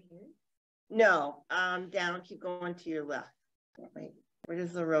 Right here? no, down, keep going to your left. Wait, where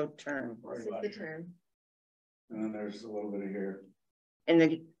does the road turn? This is the turn. And then there's a little bit of here. And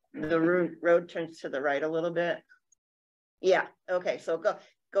the road turns to the right a little bit. Yeah, okay, so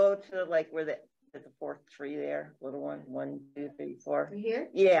go to like where there's a fourth tree there, little one, 1, 2, 3, 4. Right here?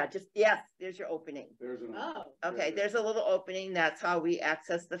 Yeah, yes, there's your opening. There's an. Oh. Okay, there's a little opening. That's how we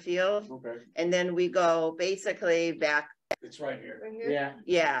access the field. Okay, And then we go basically back. it's right here. Right here? Yeah.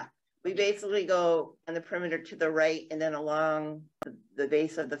 Yeah, we basically go on the perimeter to the right and then along the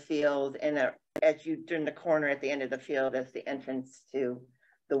base of the field. And as you turn the corner at the end of the field, that's the entrance to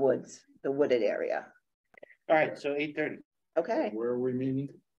the woods, the wooded area. All right, so 8:30. Okay, Where are we meeting?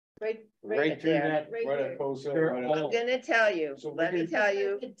 Right through there. that. Right Right here. at Coast Hill, Sure. right I'm at- gonna tell you, So we let me can- tell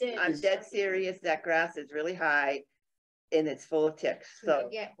you, The ditch. I'm dead serious. That grass is really high and it's full of ticks. We So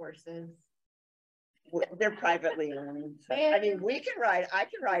could get horses. they're privately owned. So, I mean, I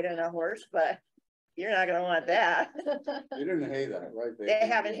can ride on a horse, but you're not gonna want that. You didn't hay that, right? They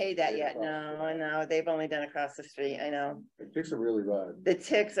haven't hayed that yet. No, they've only done across the street. I know. The ticks are really bad. The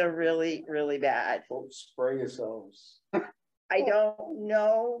ticks are really, really bad. Don't spray yourselves. I don't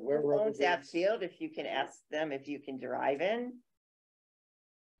know Where who were the owns that gates? field. If you can ask them if you can drive in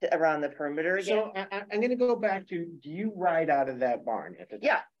around the perimeter So again. I'm gonna go back to, do you ride out of that barn at the?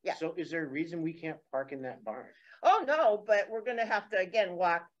 Yeah. So is there a reason we can't park in that barn? Oh, no, but we're gonna have to again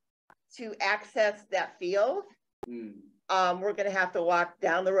walk to access that field. We're gonna have to walk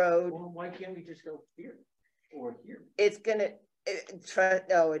down the road. Well, why can't we just go here or here? It's gonna,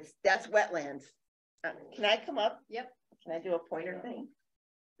 that's wetlands. Can I come up? Yep. Can I do a pointer thing?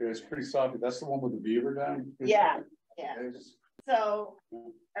 It's pretty soft. That's the one with the beaver down? Yeah. It's- So,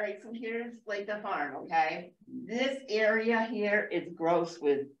 all right, so here's like the farm, okay? This area here is gross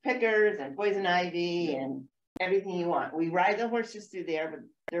with pickers and poison ivy and everything you want. We ride the horses through there, but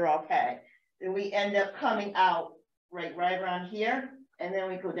they're okay. then we end up coming out right around here, and then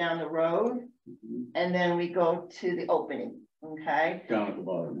we go down the road, and then we go to the opening, okay? Down at the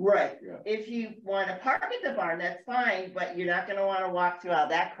bottom. Right. Yeah. If you want to park at the barn, that's fine, but you're not gonna want to walk through all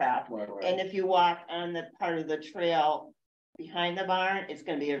that crap. Right, right. And if you walk on the part of the trail behind the barn, it's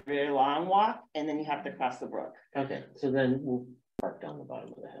gonna be a very long walk, and then you have to cross the brook. Okay, so then we'll park down the bottom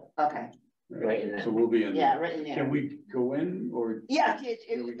of the hill. Okay, Right in there. So we'll be in. yeah, there. right in there. Can we go in or? Yeah, Here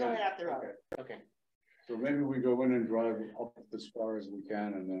we it's going go. up the road. Okay. So maybe we go in and drive up as far as we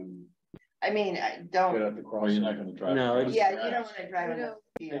can and then I mean, I get don't, at the crossing. You're not gonna drive. No, it's- yeah, you don't wanna drive on the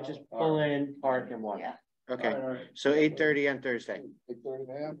Yeah, field. just pull in, park and walk. Yeah. Okay, so 8:30 on Thursday. 8:30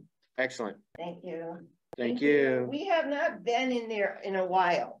 a.m. Excellent. Thank you. Thank you. We have not been in there in a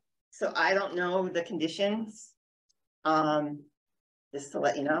while, so I don't know the conditions. Just to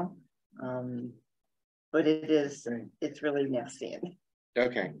let you know, but it's really nasty.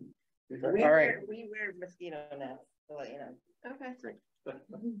 Okay. We All right. wear mosquito nets, to let you know. Okay.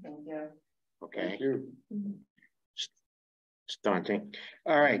 Thank you. Okay. You. It's daunting.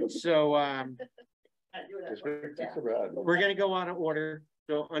 All right, so we're gonna go on order.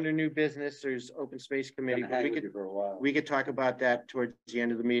 So under new business, there's open space committee, but we could talk about that towards the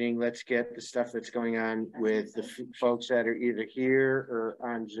end of the meeting. Let's get the stuff that's going on with the folks that are either here or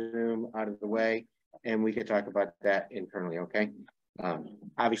on Zoom out of the way. And we could talk about that internally, okay?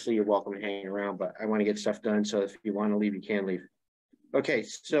 Obviously you're welcome to hang around, but I want to get stuff done. So if you want to leave, you can leave. Okay,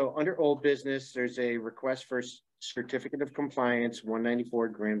 so under old business, there's a request for certificate of compliance, 194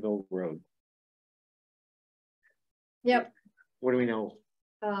 Granville Road. Yep. What do we know?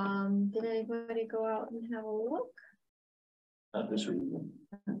 Did anybody go out and have a look? Not this week.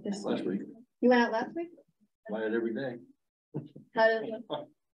 This Last week. You went out last week? Went it every day. How did it look?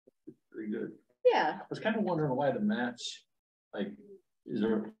 Pretty good. Yeah. I was kind of wondering why the mats, like, is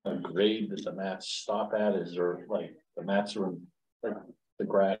there a grade that the mats stop at? Is there like the mats are like the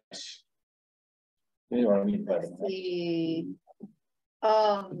grass? You know what I mean by the The,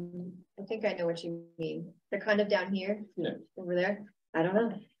 I think I know what you mean. They're kind of down here. Yeah. Over there. I don't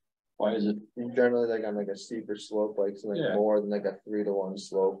know. Why is it? Generally, like on like a steeper slope, like something Yeah. more than like a 3-to-1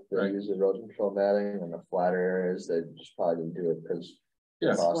 slope, they Right. use the erosion control matting, and the flatter areas, they just probably didn't do it because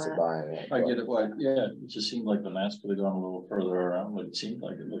Yeah, cost Flat. of buying it. I get it. Like, yeah, it just seemed like the mats could have gone a little further around, but it seemed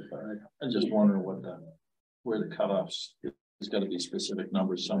like it looked all right. I just wonder where the cutoffs, there's got to be specific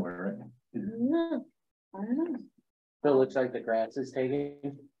numbers somewhere, right? No, I don't know. So it looks like the grass is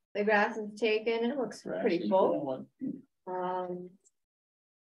taking. The grass is taken. It looks pretty Grassy, full.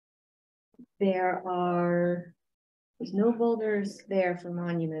 There's no boulders there for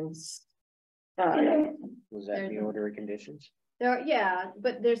monuments. Was that the order of conditions? Yeah,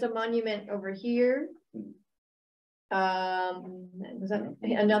 but there's a monument over here. Was that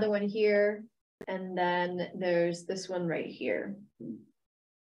another one here? And then there's this one right here.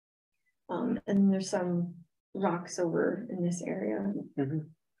 And there's some rocks over in this area.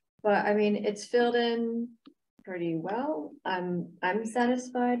 But I mean, it's filled in pretty well. I'm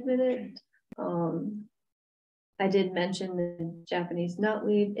satisfied with it. I did mention the Japanese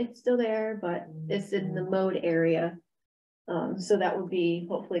knotweed. It's still there, but it's in the mowed area. So that would be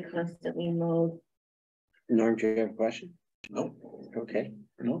hopefully constantly mowed. Norm, do you have a question? No. Okay.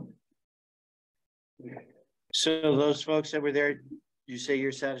 No. So those folks that were there, you say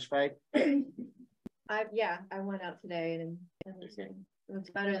you're satisfied? Yeah, I went out today and it was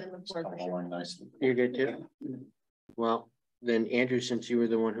better than before. For sure. Nicely. You're good too? Well, then Andrew, since you were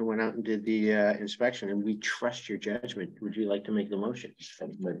the one who went out and did the inspection and we trust your judgment, would you like to make the motion?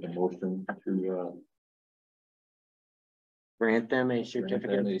 Make the motion to Grant them a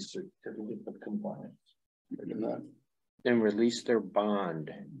certificate of compliance. and release their bond.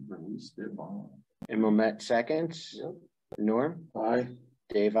 Release their bond. And Momet seconds. Yep. Norm? Aye.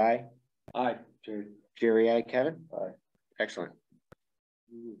 Dave, aye. Aye. Jerry, aye. Kevin? Aye. Excellent.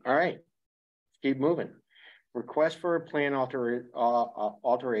 All right. Keep moving. Request for a plan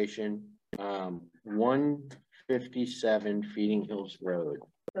alteration, 157 Feeding Hills Road.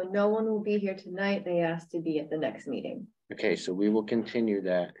 So no one will be here tonight. They asked to be at the next meeting. Okay, so we will continue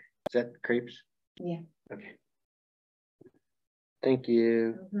that. Is that Crepes? Yeah. Okay. Thank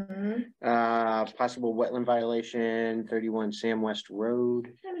you. Possible wetland violation, 31 Sam West Road.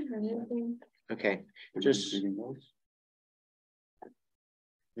 Haven't heard anything. Okay, just.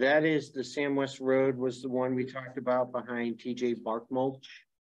 That is the Sam West Road was the one we talked about behind TJ Bark Mulch.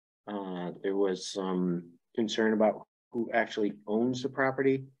 There was some concern about who actually owns the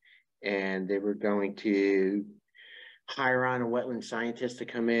property, and they were going to hire on a wetland scientist to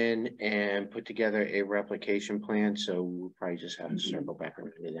come in and put together a replication plan, so we'll probably just have to circle back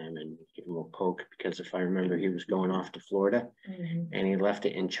around to them and give him a poke, because if I remember, he was going off to Florida and he left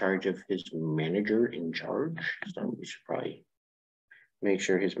it in charge of his manager in charge, so we should probably make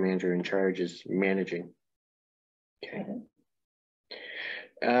sure his manager in charge is managing. Okay.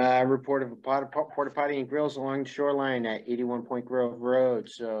 Report of a porta potty and grills along the shoreline at 81 Point Grove Road.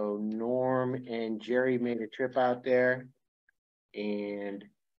 So Norm and Jerry made a trip out there. And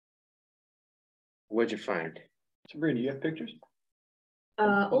what'd you find? Sabrina, you have pictures?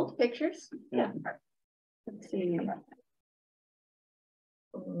 Old pictures. Yeah. Let's see.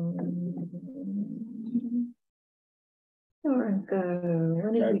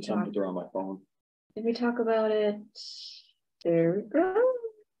 When did I we have something talk? to throw on my phone. Did we talk about it? There we go.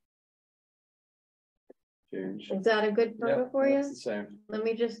 Change. Is that a good photo for you? That's the same. Let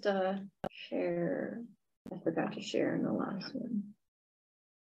me just share. I forgot to share in the last one.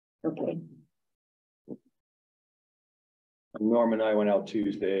 Okay. Norm and I went out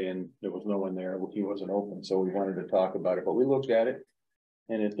Tuesday and there was no one there. He wasn't open, so we wanted to talk about it, but we looked at it.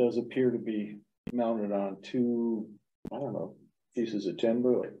 And it does appear to be mounted on two, I don't know, pieces of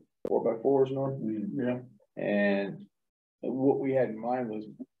timber, like 4x4s, Norm. Yeah. And what we had in mind was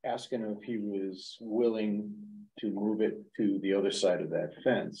asking him if he was willing to move it to the other side of that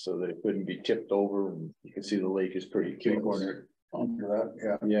fence so that it couldn't be tipped over, and you can see the lake is pretty close. Onto that,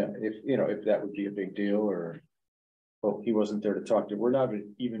 yeah. Yeah, if you know, if that would be a big deal, or well, he wasn't there to talk to. We're not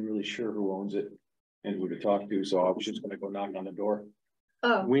even really sure who owns it and who to talk to, so I was just gonna go knock on the door.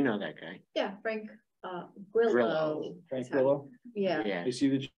 Oh, We know that guy. yeah, Frank Grillo. Frank Grillo? Yeah. Yeah. You see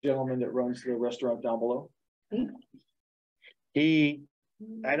the gentleman that runs the restaurant down below?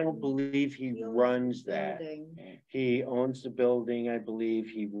 I don't believe he runs that. Building. He owns the building, I believe.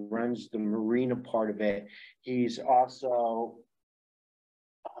 He runs the marina part of it. He's also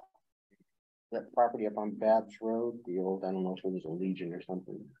that property up on Babs Road, the old, I don't know if it was a Legion or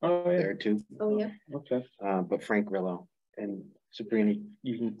something. Oh, yeah. There too. Oh, yeah. Okay. But Frank Grillo and Sabrina,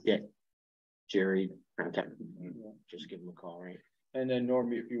 you can get Jerry, contact, just give him a call, right? And then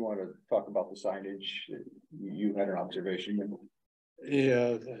Norm, if you want to talk about the signage, you had an observation.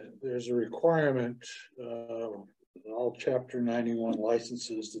 Yeah, there's a requirement, all chapter 91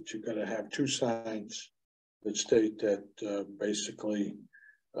 licenses that you're gonna have two signs that state that, basically,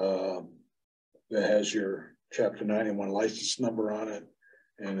 that has your chapter 91 license number on it,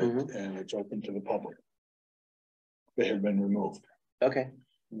 and and it's open to the public. They have been removed. Okay.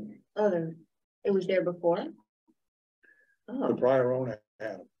 Oh, it was there before? The Oh, prior owner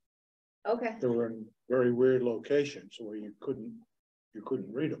had them. okay. They were in very weird locations where you couldn't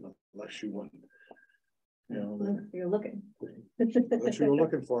read them unless you went, you know, You're looking. unless you were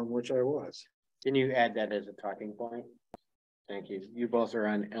looking for them, which I was. Can you add that as a talking point? Thank you. You both are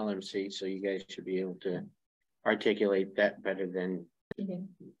on LMC, so you guys should be able to articulate that better than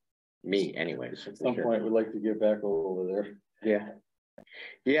me anyways. At some point, we'd like to get back over there. Yeah.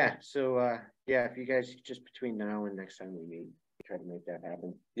 Yeah, so yeah, if you guys just between now and next time we meet, try to make that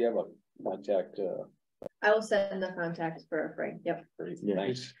happen. You have a contact, I will send the contact for Frank. Yep. Yeah,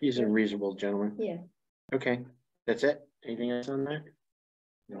 nice. he's a reasonable gentleman. Yeah. Okay, that's it. Anything else on that?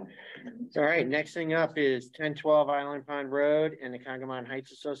 No. All right, next thing up is 1012 Island Pond Road and the Congamon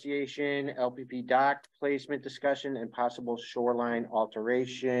Heights Association, LPP dock placement discussion and possible shoreline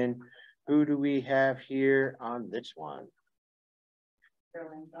alteration. Who do we have here on this one?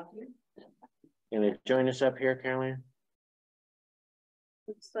 Gonna join us up here, Caroline?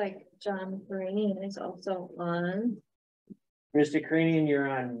 Looks like John Perini is also on. Mr. Creanian, you're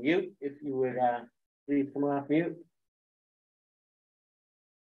on mute. If you would please come off mute.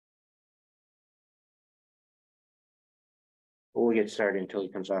 We'll get started until he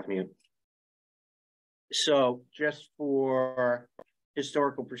comes off mute. So just for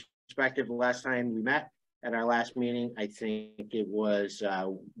historical perspective, the last time we met at our last meeting, I think it was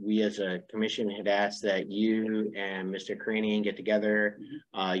we as a commission had asked that you and Mr. Creanian get together,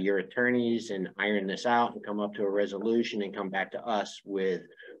 your attorneys, and iron this out and come up to a resolution and come back to us with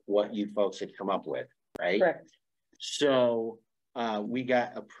what you folks had come up with, right? Correct. So we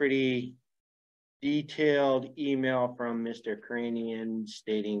got a pretty detailed email from Mr. Creanian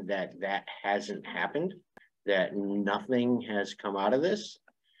stating that that hasn't happened, that nothing has come out of this.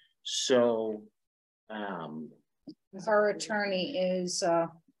 So our attorney is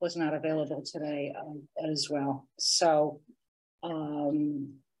was not available today as well. So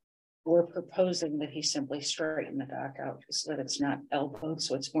we're proposing that he simply straighten the dock out so that it's not elbowed,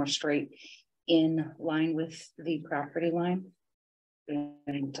 so it's more straight in line with the property line. And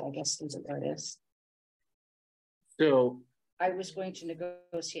I guess that's what it is. So I was going to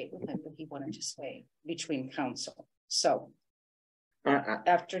negotiate with him, but he wanted to stay between council. So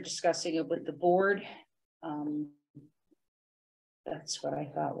after discussing it with the board, that's what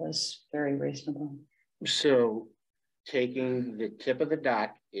I thought was very reasonable. So taking the tip of the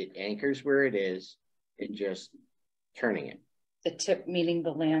dock, it anchors where it is, and just turning it. The tip meaning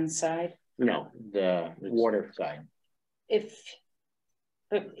the land side? No, the water side. If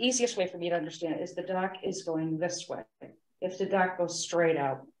the easiest way for me to understand is the dock is going this way. If the dock goes straight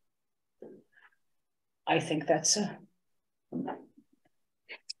out, I think that's a.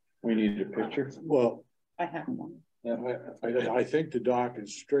 We need a picture. Well, I have one. Yeah, I think the dock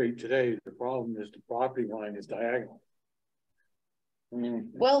is straight today. The problem is the property line is diagonal.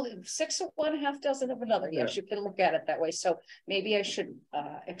 Well, 6 of one, half dozen of another. Yes, you can look at it that way. So maybe I should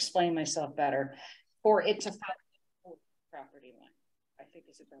explain myself better. For it to follow the property line, I think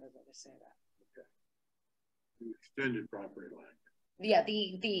is a better way to say that. Okay. The extended property line. Yeah,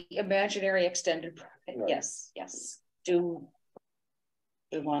 the imaginary extended. Right. Yes. Do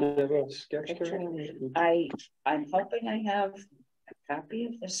you want I'm hoping I have a copy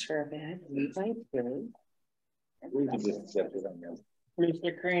of the survey.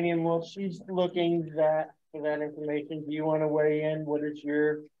 Mr. Cranium, while she's looking for that information, do you want to weigh in? What is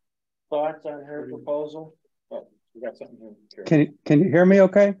your thoughts on her proposal? Oh, we got something here. Can you hear me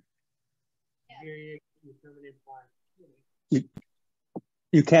okay?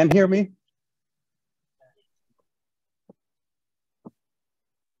 You can hear me?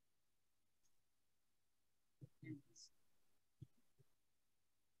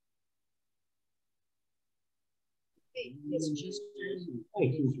 It's just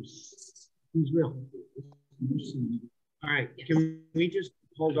he's real. All right, can we just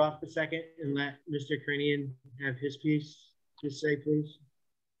hold off a second and let Mr. Cranian have his piece to say, please?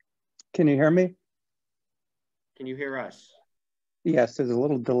 Can you hear me? Can you hear us? Yes, there's a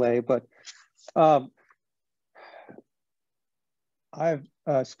little delay, but I've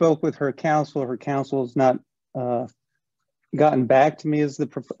spoke with her counsel. Her counsel has not gotten back to me as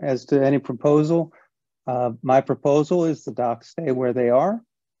to any proposal. My proposal is the docks stay where they are.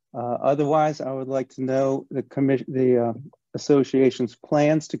 Otherwise, I would like to know the association's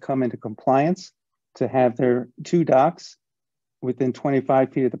plans to come into compliance to have their 2 docks within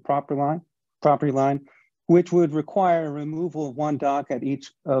 25 feet of the property line, which would require a removal of 1 dock at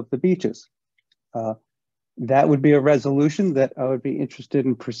each of the beaches. That would be a resolution that I would be interested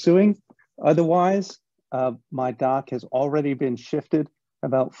in pursuing. Otherwise, my dock has already been shifted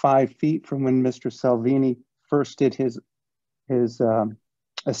about 5 feet from when Mr. Salvini first did his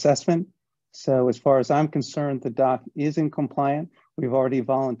assessment. So as far as I'm concerned, the dock is in compliant. We've already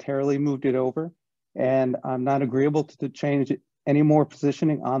voluntarily moved it over, and I'm not agreeable to change any more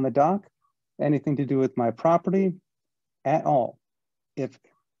positioning on the dock, anything to do with my property at all. If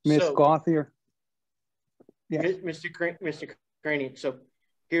Ms. Gauthier, yeah, Mr. Cranian, so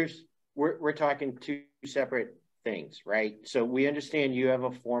we're talking 2 separate things, right? So we understand you have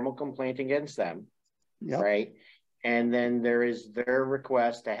a formal complaint against them, yep, right? And then there is their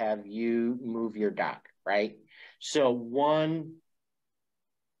request to have you move your dock, right? So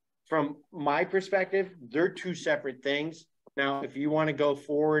from my perspective, they're 2 separate things. Now, if you want to go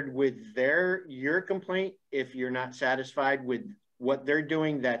forward with your complaint, if you're not satisfied with what they're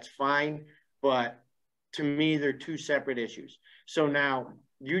doing, that's fine. But to me, they're 2 separate issues. So now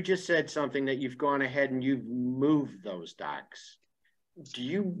you just said something that you've gone ahead and you've moved those docks. Do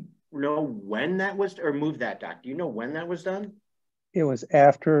you know when that was, or moved that dock? Do you know when that was done? It was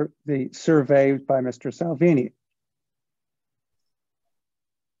after the survey by Mr. Salvini.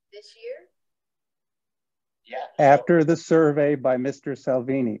 This year? Yeah. After the survey by Mr.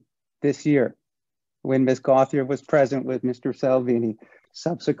 Salvini this year, when Ms. Gauthier was present with Mr. Salvini.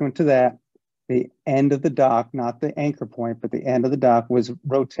 Subsequent to that, the end of the dock, not the anchor point, but the end of the dock was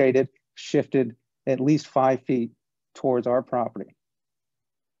rotated, shifted at least 5 feet towards our property.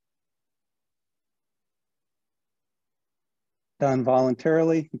 Done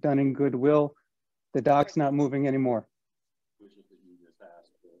voluntarily, done in goodwill. The dock's not moving anymore.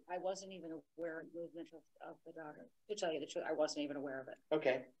 I wasn't even aware of movement of the dock. To tell you the truth, I wasn't even aware of it.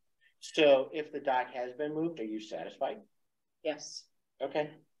 Okay. So if the dock has been moved, are you satisfied? Yes.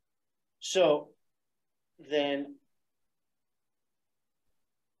 Okay. So then,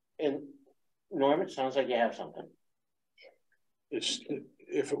 and Norm, it sounds like you have something.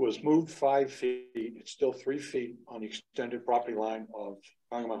 If it was moved 5 feet, it's still 3 feet on the extended property line of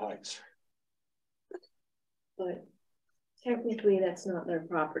Congamon Heights. But technically, that's not their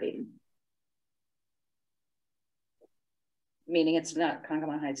property. Meaning it's not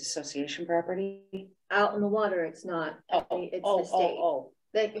Congamon Heights Association property? out in the water, it's not, it's the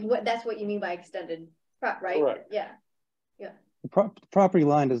state. That's what you mean by extended, right? Correct. Yeah. The property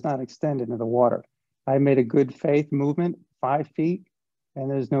line does not extend into the water. I made a good faith movement, 5 feet, and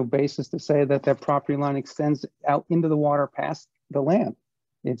there's no basis to say that that property line extends out into the water past the land.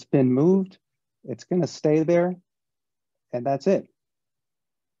 It's been moved, it's gonna stay there, and that's it.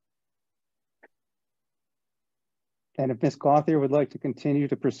 And if Ms. Gauthier would like to continue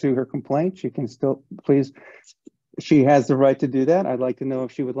to pursue her complaint, she can still, please, she has the right to do that. I'd like to know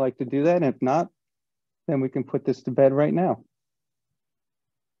if she would like to do that. And if not, then we can put this to bed right now.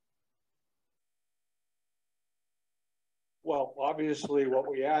 Well, obviously what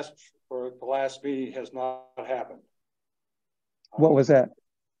we asked for the last meeting has not happened. What was that?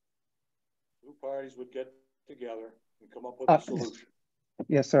 Two parties would get together and come up with a solution.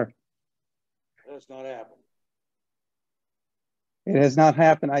 Yes, sir. That has not happened. It has not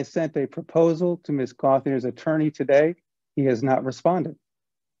happened. I sent a proposal to Ms. Gauthier's attorney today. He has not responded.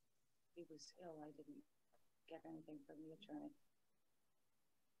 He was ill. I didn't get anything from the attorney.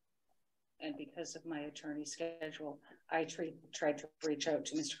 And because of my attorney's schedule, I tried to reach out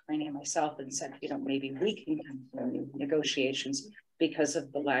to Mr. Craney and myself and said, you know, maybe we can continue negotiations because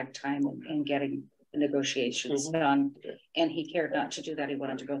of the lag time in getting the negotiations done. And he cared not to do that. He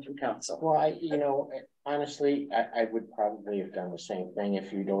wanted to go through council. Well, you know, honestly, I would probably have done the same thing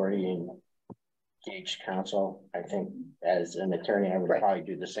if you'd already engaged counsel. I think as an attorney, I would probably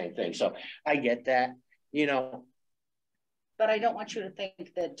do the same thing. So I get that, you know. But I don't want you to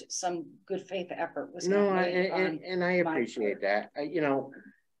think that some good faith effort was no, not made and I appreciate that. You know,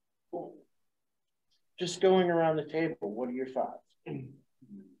 just going around the table, what are your thoughts?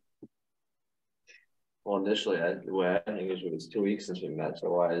 Well, initially, the way I think is it was 2 weeks since we met, so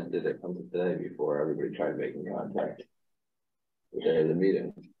why did it come to today before everybody tried making contact? The day of the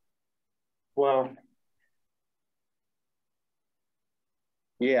meeting. Well,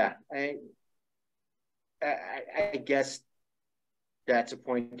 yeah, I guess that's a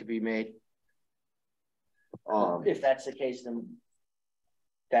point to be made. If that's the case, then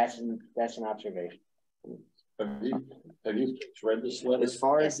that's an observation. Have you read this letter? As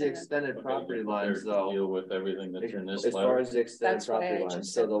far as the extended property lines, though, deal with everything that's in this as letter. far as the extended property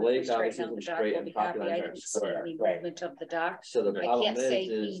lines, so the lake obviously isn't straight and property lines aren't square. Movement of the dock. So the problem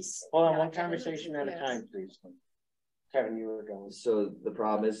is hold on, one conversation at a time, please. Kevin, you were going. So the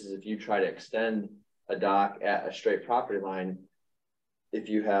problem is if you try to extend a dock at a straight property line, if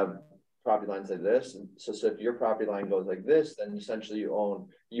you have property lines like this, so if your property line goes like this, then essentially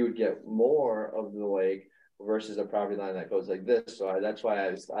you would get more of the lake versus a property line that goes like this. So that's why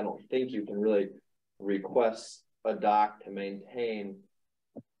I don't think you can really request a dock to maintain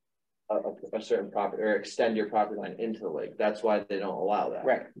a certain property or extend your property line into the lake. That's why they don't allow that.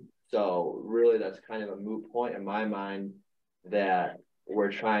 Right. So really that's kind of a moot point in my mind that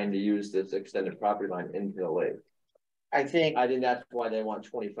we're trying to use this extended property line into the lake. I think that's why they want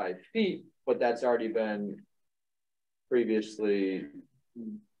 25 feet, but that's already been previously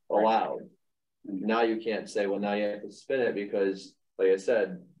allowed. Now you can't say, well, now you have to spin it because, like I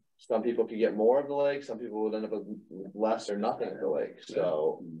said, some people could get more of the lake, some people would end up with less or nothing of the lake.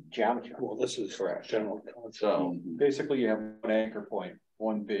 So geometry. Well, this is correct. General. So basically you have one anchor point,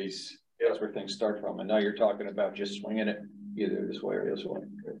 one base. That's where things start from. And now you're talking about just swinging it either this way or this way.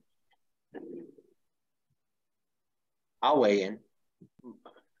 I'll weigh in.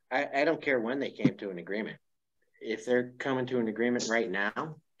 I don't care when they came to an agreement. If they're coming to an agreement right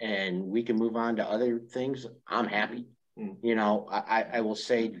now and we can move on to other things, I'm happy. You know, I will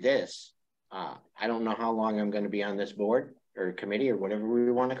say this. I don't know how long I'm going to be on this board or committee or whatever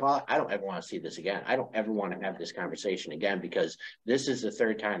we want to call it. I don't ever want to see this again. I don't ever want to have this conversation again because this is the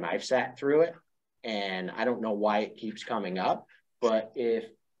third time I've sat through it and I don't know why it keeps coming up. But if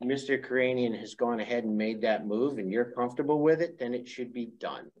Mr. Karanian has gone ahead and made that move and you're comfortable with it, then it should be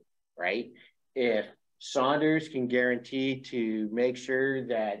done, right? If Saunders can guarantee to make sure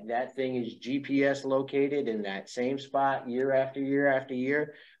that that thing is GPS located in that same spot year after year after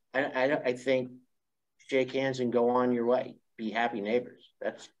year, I think shake hands and go on your way. Be happy neighbors.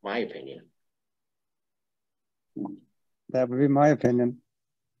 That's my opinion. That would be my opinion.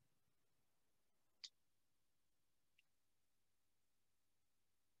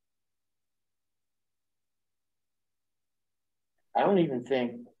 I don't even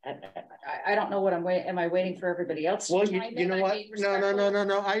think. I don't know what I'm waiting. Am I waiting for everybody else? Well, you know what?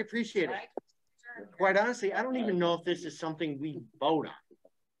 No. I appreciate it. Quite honestly, I don't even know if this is something we vote on.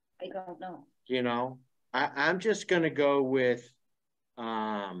 I don't know. You know, I'm just going to go with,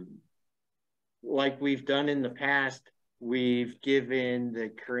 like we've done in the past, we've given the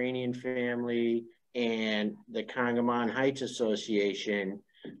Karanian family and the Congamon Heights Association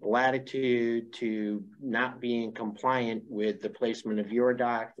latitude to not being compliant with the placement of your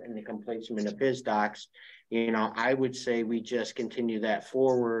docks and the placement of his docks, you know, I would say we just continue that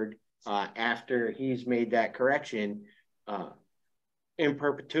forward after he's made that correction in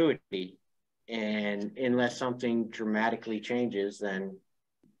perpetuity. And unless something dramatically changes, then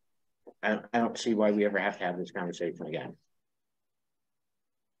I don't see why we ever have to have this conversation again.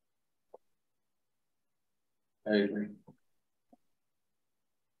 I agree.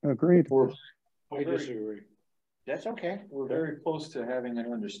 Agreed. I disagree. That's okay. We're very close to having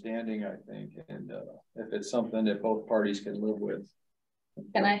an understanding, I think, and if it's something that both parties can live with.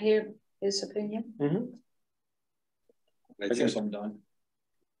 Can I hear his opinion? Mm-hmm. I guess I'm done.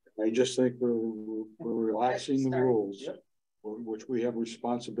 I just think we're relaxing the rules, which we have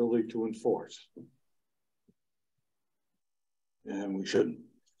responsibility to enforce. And we shouldn't.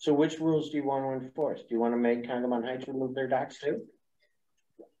 So which rules do you want to enforce? Do you want to make Congamon Heights remove their docks too?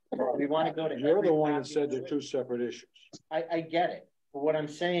 Or we want to go to— You're the one that said they're two separate issues. I get it. But what I'm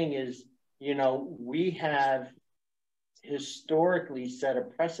saying is, you know, we have historically set a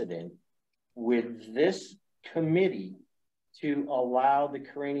precedent with this committee to allow the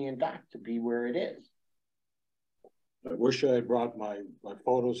Coranian dock to be where it is. I wish I had brought my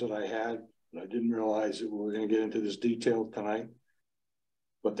photos that I had, and I didn't realize that we were going to get into this detail tonight.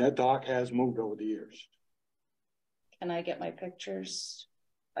 But that dock has moved over the years. Can I get my pictures?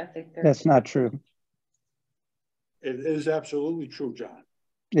 I think that's not true. It is absolutely true, John.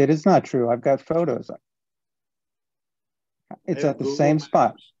 It is not true. I've got photos. It's at the same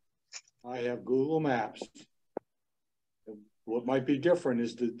spot. I have Google Maps. What might be different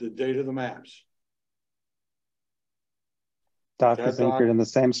is the date of the maps. Dock is anchored in the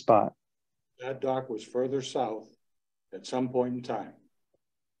same spot. That dock was further south at some point in time.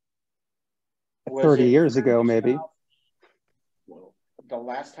 30 years ago, maybe. Well, the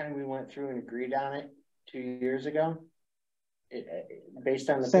last time we went through and agreed on it 2 years ago, based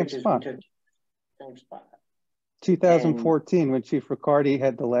on the same pictures spot. we took, same spot. 2014, when Chief Riccardi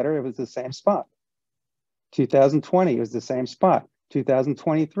had the letter, it was the same spot. 2020, it was the same spot.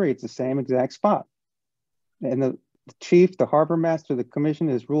 2023, it's the same exact spot. And the chief, the harbor master, the commission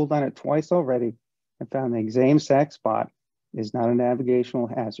has ruled on it twice already and found the same exact spot is not a navigational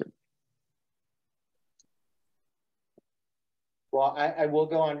hazard. Well, I will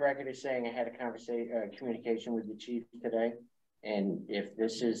go on record as saying I had a communication with the chief today. And if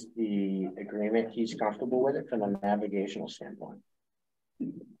this is the agreement, he's comfortable with it from a navigational standpoint.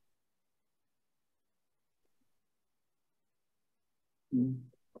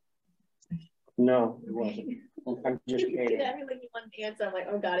 No, it wasn't. I'm just kidding. Everything you want to answer, I'm like,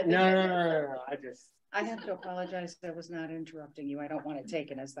 oh God. No. I have to apologize. I was not interrupting you. I don't want it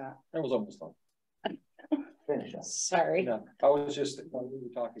taken as that. That was almost done. Finish up. Sorry. No, I was just, we were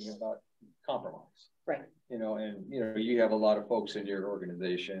talking about compromise. Right. You know, and you know, you have a lot of folks in your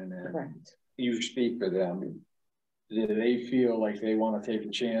organization and Correct. You speak for them. Do they feel like they want to take a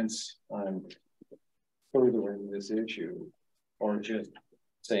chance on furthering this issue or just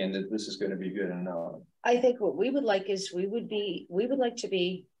saying that this is going to be good enough? I think what we would like is we would like to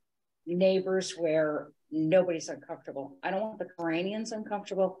be neighbors where nobody's uncomfortable. I don't want the Coranians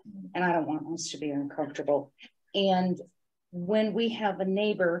uncomfortable and I don't want us to be uncomfortable. And when we have a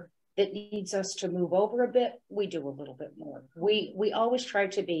neighbor that needs us to move over a bit, we do a little bit more. We always try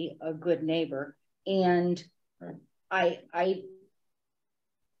to be a good neighbor. And I'm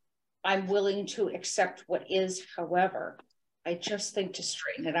willing to accept what is, however, I just think to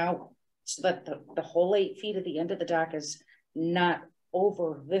straighten it out so that the whole 8 feet at the end of the dock is not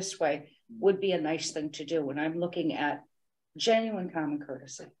over this way would be a nice thing to do. And I'm looking at genuine common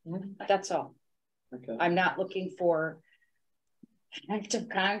courtesy. That's all. Okay. I'm not looking for an act of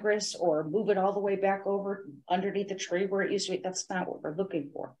Congress or move it all the way back over underneath the tree where it used to be. That's not what we're looking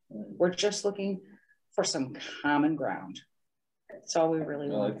for. We're just looking for some common ground. That's all we really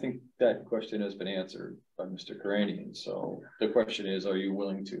want. I think that question has been answered by Mr. Coranian. So the question is, are you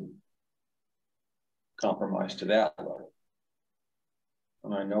willing to compromise to that level?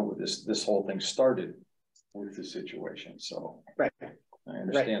 And I know this whole thing started with the situation. So right. I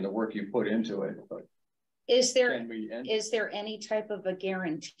understand the work you put into it, but is there any type of a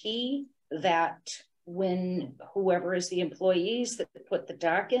guarantee that when whoever is the employees that put the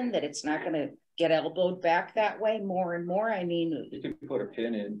dock in, that it's not going to get elbowed back that way more and more? I mean, you can put a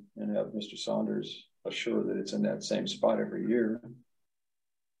pin in and have Mr. Saunders assure that it's in that same spot every year.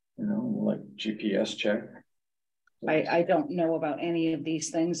 You know, like GPS check. I don't know about any of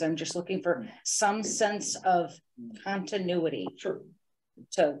these things. I'm just looking for some sense of continuity. Sure.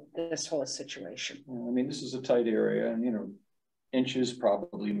 to this whole situation. I mean, this is a tight area and, you know, inches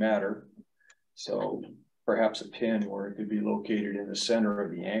probably matter. So perhaps a pin where it could be located in the center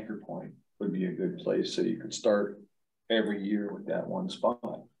of the anchor point would be a good place. So you could start every year with that one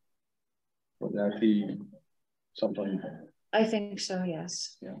spot. Would that be something? I think so,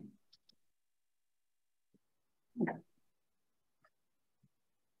 yes. Yeah.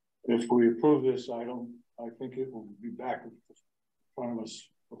 If we approve this item, I think it will be back in front of us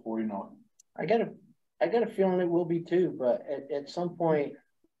before you know it. I got a feeling it will be too, but at some point,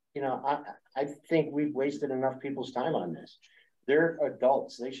 you know, I think we've wasted enough people's time on this. They're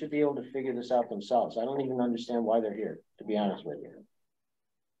adults. They should be able to figure this out themselves. I don't even understand why they're here, to be honest with you.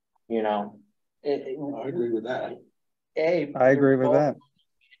 You know, I agree with that. I agree with that.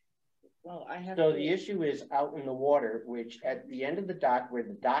 Well, I have. So the issue is out in the water, which at the end of the dock, where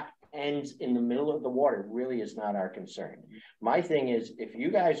the dock ends in the middle of the water, really is not our concern. My thing is, if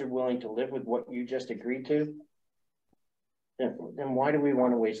you guys are willing to live with what you just agreed to, then why do we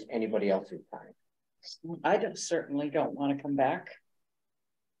want to waste anybody else's time? I certainly don't want to come back.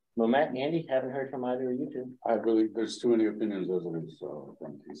 Well, Matt and Andy, haven't heard from either of you two. There's too many opinions as it is, so I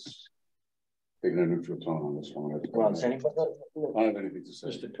think he's taking a neutral tone on this one. Well, I don't have anything to say.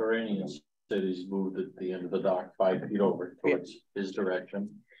 Mr. Turanian said he's moved at the end of the dock 5 feet over towards his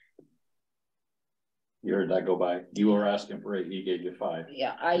direction. You heard that go by. You were asking for 8, he gave you 5.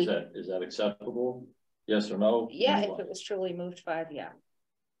 Yeah, is that acceptable? Yes or no? Yeah, if it was truly moved 5, yeah.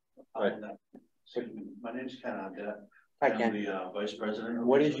 Right. So my name's Ken Abda. Hi, Ken. I'm the vice president.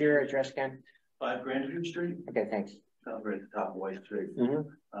 What is your address, Ken? 5 Grandview Street. Okay, thanks. Right at the top of White Street.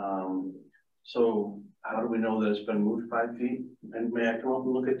 Mm-hmm. So how do we know that it's been moved 5 feet? And may I come up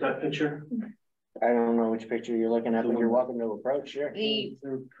and look at that picture? I don't know which picture you're looking at, but you're welcome to approach. Sure. The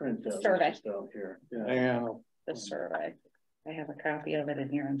survey. Yeah. The survey. I have a copy of it in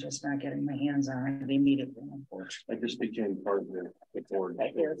here. I'm just not getting my hands on it immediately, unfortunately. I just became part of the board.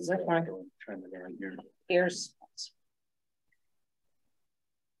 Here's the one. Here's.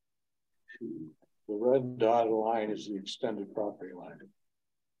 The red dotted line is the extended property line.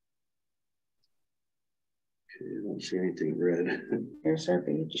 Okay, I don't see anything red. Here's our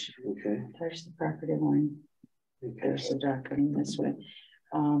beach. Okay. There's the property line. There's the dock coming this way.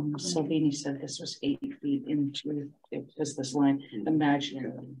 Salvini said this was 8 feet into it was this line.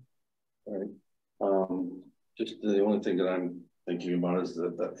 Imagine. All right. Just the only thing that I'm thinking about is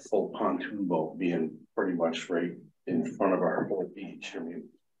that full pontoon boat being pretty much right in front of our whole beach. I mean,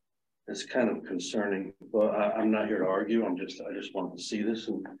 it's kind of concerning, but I'm not here to argue. I just wanted to see this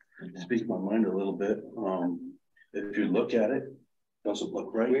and speak my mind a little bit. If you look at it, doesn't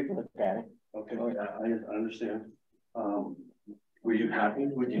look right. We've looked at it. Okay, I understand. Were you happy?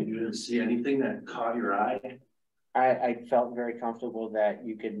 You didn't see anything that caught your eye? I felt very comfortable that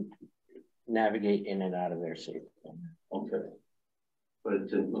you could navigate in and out of there safely. Okay. But it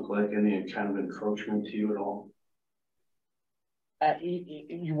didn't look like any kind of encroachment to you at all?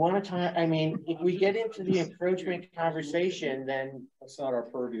 You want to talk, I mean, if we get into the encroachment conversation, then that's not our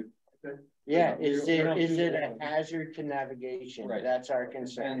purview. Okay. Yeah, is it a hazard to navigation? Right. That's our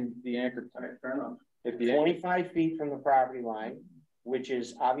concern. And the anchor, fair enough. If the 25 feet from the property line, which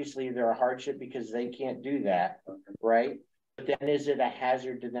is obviously they're a hardship because they can't do that, right? But then is it a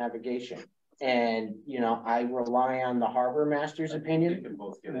hazard to navigation? And, you know, I rely on the harbor master's opinion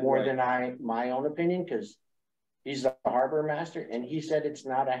more than my own opinion, because he's the harbor master and he said it's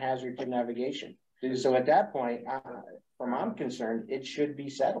not a hazard to navigation. So at that point, from I'm concerned, it should be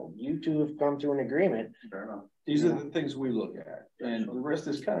settled. You two have come to an agreement. Fair enough. These are the things we look at, and the rest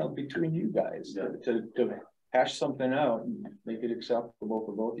is kind of between you guys to hash something out and make it acceptable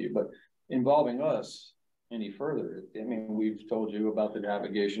for both of you. But involving us any further, I mean, we've told you about the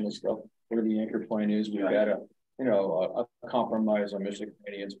navigation and stuff, where the anchor point is. We've got a compromise on Mr.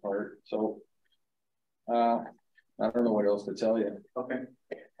 Canadian's part. So I don't know what else to tell you. Okay.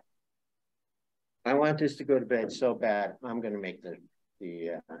 I want this to go to bed so bad. I'm going to make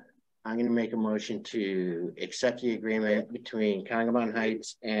I'm going to make a motion to accept the agreement between Congamon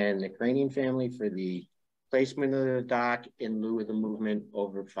Heights and the Cranian family for the placement of the dock in lieu of the movement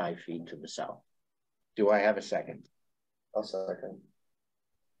over 5 feet to the south. Do I have a second? I'll second.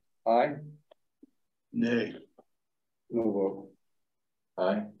 Aye. Nay. No vote.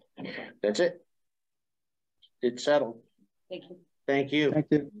 Aye. That's it. It's settled. Thank you. Thank you.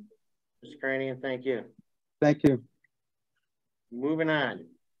 Thank you. Mr. Cranian, thank you. Thank you. Moving on.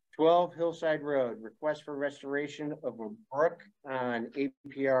 12 Hillside Road, request for restoration of a brook on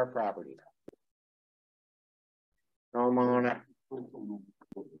APR property. Come on up.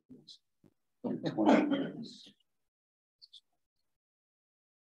 20 minutes.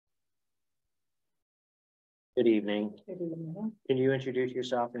 Good evening. Good evening. Can you introduce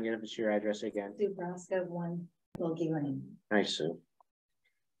yourself and give us your address again? Sue Brasco, 1 Wilkie Lane. Hi, Sue.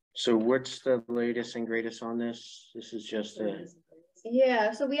 So what's the latest and greatest on this? This is just a.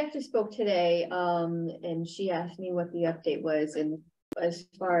 Yeah, so we actually spoke today, and she asked me what the update was, and as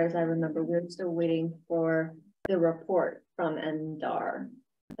far as I remember, we're still waiting for the report from NDAR.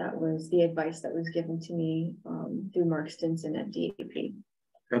 That was the advice that was given to me, through Mark Stinson at DEP.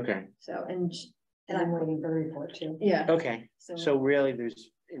 Okay. So, And I'm waiting for the report too. yeah. Okay, so really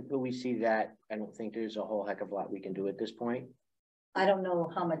until we see that, I don't think there's a whole heck of a lot we can do at this point. I don't know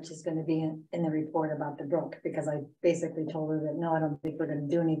how much is gonna be in the report about the brook, because I basically told her that, no, I don't think we're gonna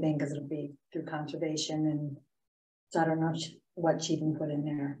do anything, because it'll be through conservation, and so I don't know what she can put in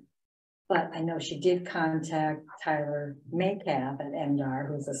there. But I know she did contact Tyler Maycap at MDAR,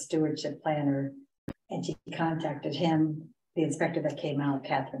 who's a stewardship planner, and she contacted him, the inspector that came out,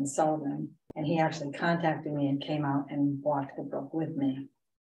 Catherine Sullivan, and he actually contacted me and came out and walked the brook with me.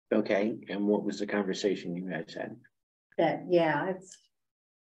 Okay, and what was the conversation you guys had? That, yeah,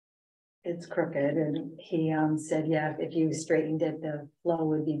 it's crooked, and he said, yeah, if you straightened it, the flow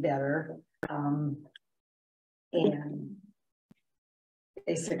would be better. And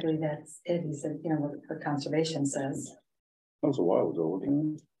basically that's it. He said, you know, what her conservation says. That was a while ago,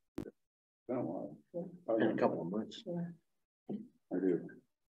 wasn't it? Been a while. In a couple of months. Yeah. I do.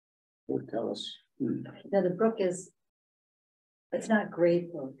 Would tell us. Now the brook it's not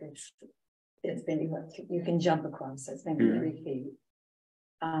great brook. It's maybe what you can jump across. It's maybe 3 feet.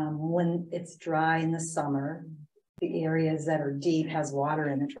 When it's dry in the summer, the areas that are deep has water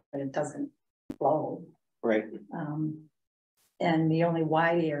in it, but it doesn't flow. Right. And the only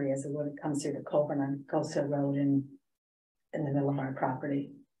wide areas are when it comes through the Coburn on Coast Hill Road and in the middle of our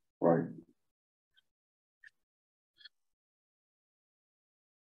property. Right.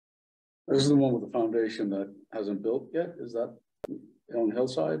 This is the one with the foundation that hasn't built yet. Is that on the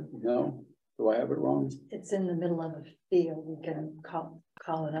hillside? No. Do I have it wrong? It's in the middle of a field. We can call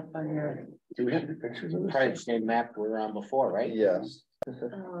it up on your. Do we have any pictures of this? Probably the same map we were on before, right? Yes.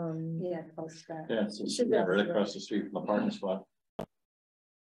 Yeah, close to that. Yeah, it's right across the street from the parking spot.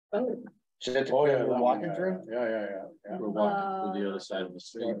 Oh. So that's Oh, yeah, we're walking through? Yeah. We're walking through the other side of the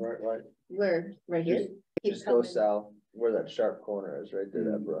street. Right. Where? Right here? Just go south, where that sharp corner is, right there,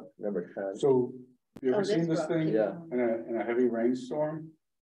 that brook, number 10. So, you ever seen this brook. thing? Yeah. In a heavy rainstorm?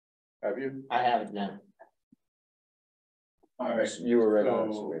 Have you? I have it now. All right. You were right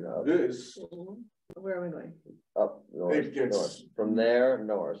on So it, so this, Where are we going? up north, it gets north, from there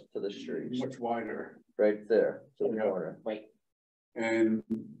north to the street, much wider. right there to the Yeah. corner. Wait. And,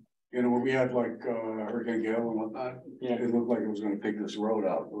 you know, when we had like Hurricane Gale and whatnot, it looked like it was gonna take this road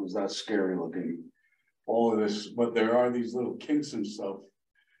out. It was that scary looking. All of this, but there are these little kinks and stuff.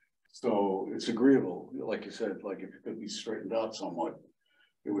 So it's agreeable, like you said, like if it could be straightened out somewhat,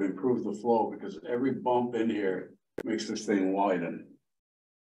 it would improve the flow because every bump in here makes this thing widen.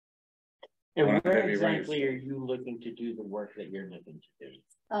 And where exactly are you looking to do the work that you're looking to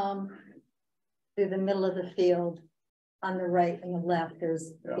do? Through the middle of the field, on the right and the left,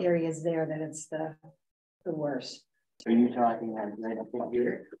 there's Yeah. areas there that it's the worst. Are you talking right up in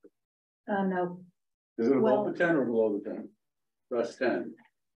here? No, Is it above Well- the 10 or below the 10? That's 10.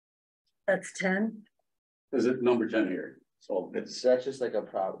 that's 10. Is it number 10 here? So That's just like a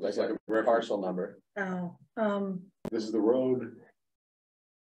like It's like a a reference. parcel number. Oh, this is the road.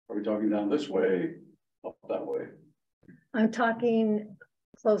 Are we talking down this way, up that way? I'm talking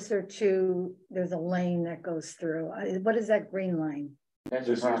closer to, there's a lane that goes through. What is that green line? That's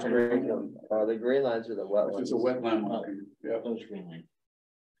This is property. The green lines are the wetlands. It's a wetland marking, yeah. Those green lines.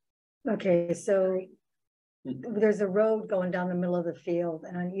 Okay, so there's a road going down the middle of the field,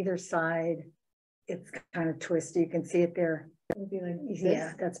 and on either side, it's kind of twisty. You can see it there.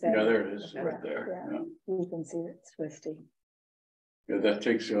 Yeah, that's better. Yeah, there it is, right there. Yeah. You can see it's twisty. Yeah, that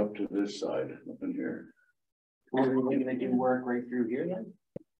takes you up to this side, up in here. Were we gonna do work right through here then?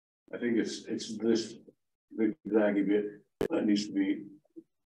 I think it's this big zaggy bit that needs to be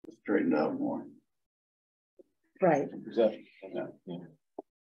straightened out more. Right. Exactly. Yeah.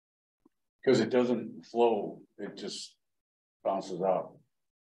 Because it doesn't flow, it just bounces out.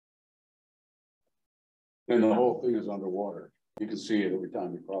 And the whole thing is underwater. You can see it every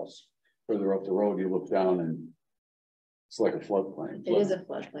time you cross. Further up the road, you look down and it's like a floodplain. It is a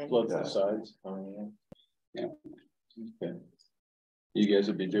floodplain. Floods the sides. Yeah. Okay. You guys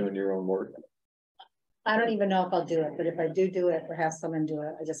would be doing your own work. I don't even know if I'll do it, but if I do it or have someone do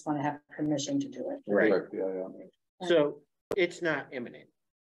it, I just want to have permission to do it. Right. Yeah. So it's not imminent.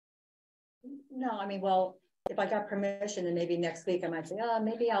 No, I mean, well, if I got permission, and maybe next week I might say, oh,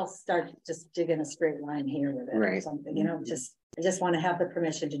 maybe I'll start just digging a straight line here with it or something, you know, I just want to have the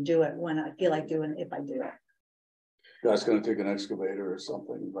permission to do it when I feel like doing it, if I do it. That's gonna take an excavator or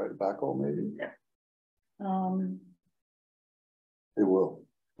something, right, backhoe maybe? It will,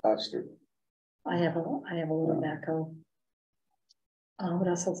 faster. I have a little backhoe. What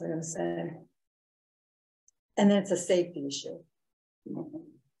else was I gonna say? And then it's a safety issue.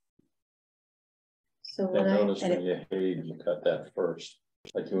 So I noticed when you hayed, you cut that first,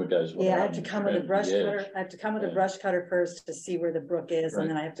 like you guys. Yeah, I have to come with a brush cutter. I have to come with a brush cutter first to see where the brook is, and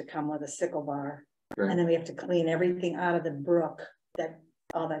then I have to come with a sickle bar. And then we have to clean everything out of the brook, that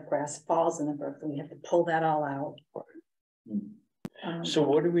all that grass falls in the brook, and we have to pull that all out. So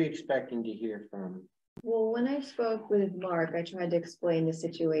what are we expecting to hear from? Well, when I spoke with Mark, I tried to explain the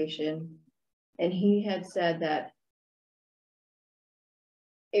situation, and he had said that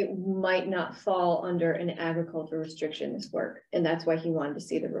it might not fall under an agricultural restriction, this work, and that's why he wanted to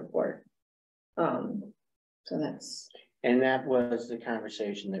see the report. So that's. And that was the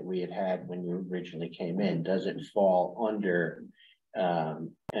conversation that we had when you originally came in. Does it fall under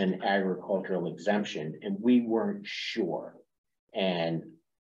an agricultural exemption? And we weren't sure. And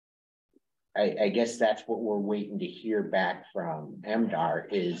I guess that's what we're waiting to hear back from MDR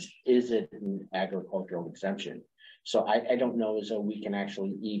is it an agricultural exemption? So I don't know as though we can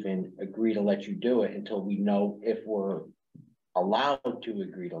actually even agree to let you do it until we know if we're allowed to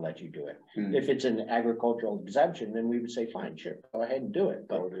agree to let you do it. If it's an agricultural exemption, then we would say, fine, sure, go ahead and do it.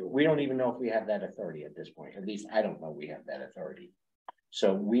 But we don't even know if we have that authority at this point. At least I don't know we have that authority.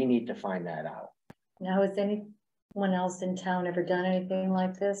 So we need to find that out. Now, has anyone else in town ever done anything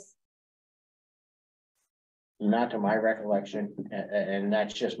like this? Not to my recollection, and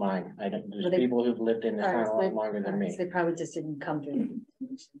that's just mine. There's people who've lived in this town a lot longer than me. They probably just didn't come to.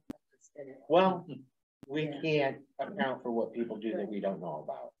 Well, we can't account for what people do that we don't know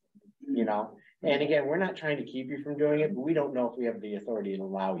about, you know? And again, we're not trying to keep you from doing it, but we don't know if we have the authority to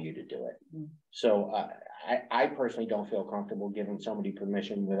allow you to do it. So I personally don't feel comfortable giving somebody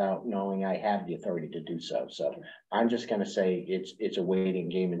permission without knowing I have the authority to do so. So I'm just gonna say it's a waiting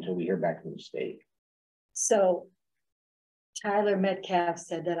game until we hear back from the state. So Tyler Metcalf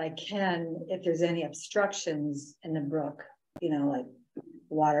said that I can, if there's any obstructions in the brook, you know, like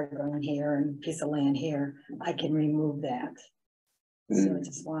water going here and a piece of land here, I can remove that. So I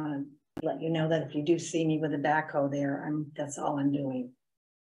just want to let you know that if you do see me with a backhoe there, that's all I'm doing.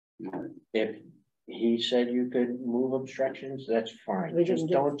 If he said you could move obstructions, that's fine. Just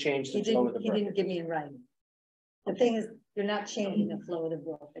don't change the flow of the brook. He didn't give me a writing. The thing is, you're not changing the flow of the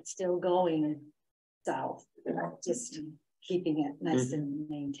brook. It's still going south, just keeping it nice and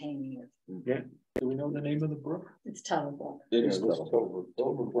maintaining it. Yeah. Do we know the name of the brook? It's Tuttle Brook. It is Tuttle.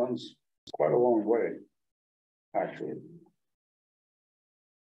 Tuttle runs quite a long way, actually.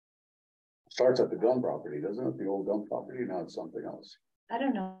 Starts at the gun property, doesn't it? The old gun property, now it's something else. I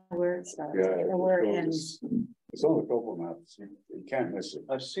don't know where it starts. Yeah, or where it ends. It's on the topo maps. You can't miss it.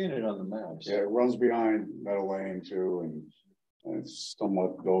 I've seen it on the maps. Yeah, it runs behind Meadow Lane too, and it's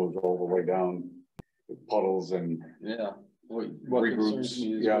somewhat goes all the way down the puddles and What concerns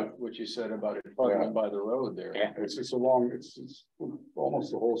me is what you said about it parking by the road there. Yeah, it's just it's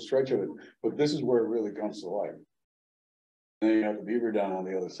almost the whole stretch of it, but this is where it really comes to life. Then you have the beaver down on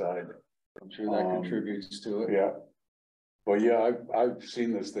the other side. I'm sure that contributes to it. Yeah, but yeah, I've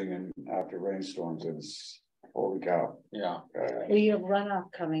seen this thing in after rainstorms. It's holy cow. Yeah. Well, you have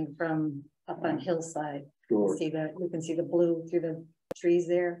runoff coming from up on hillside. Sure. See that you can see the blue through the trees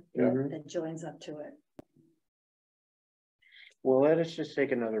there. Yeah. That joins up to it. Well, let us just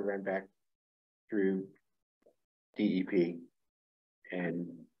take another run back through DEP and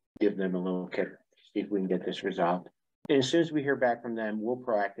give them a little kick, see if we can get this resolved. And as soon as we hear back from them, we'll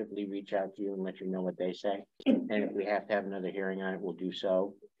proactively reach out to you and let you know what they say. And if we have to have another hearing on it, we'll do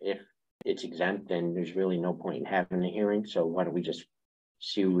so. If it's exempt, then there's really no point in having a hearing. So why don't we just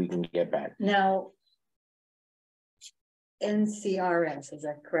see what we can get back? Now, NCRS, is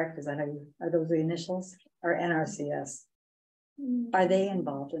that correct? Is that how are those the initials? Or NRCS? Are they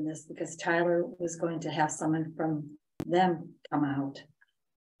involved in this? Because Tyler was going to have someone from them come out,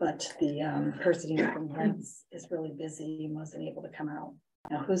 but the person from Heads is really busy and wasn't able to come out.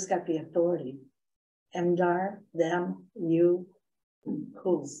 Now, who's got the authority? MDR, them, you,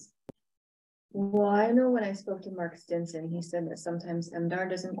 who's? Well, I know when I spoke to Mark Stinson, he said that sometimes MDR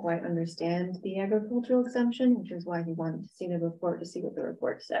doesn't quite understand the agricultural exemption, which is why he wanted to see the report to see what the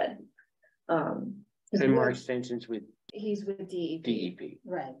report said. And Mark Stinson's with he's with DEP. DEP.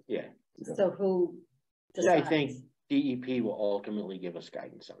 Right. Yeah. So who decides? I think DEP will ultimately give us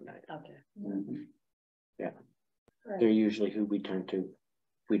guidance on that. Okay. Yeah. They're usually who we turn to.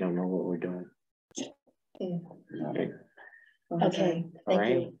 If we don't know what we're doing. Okay. Okay, All thank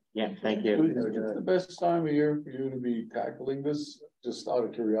right. you. Yeah, thank you. Is it the best time of year for you to be tackling this? Just out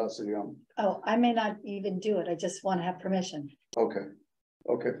of curiosity, Oh, I may not even do it. I just want to have permission. okay,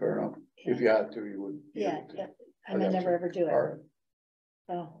 okay, fair enough. If you had to, you would. be Yeah, able to. yeah. I may never ever do it. All right,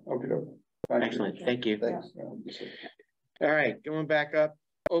 Oh, okay, thank you. Excellent. Thank you. Thanks. All right, going back up,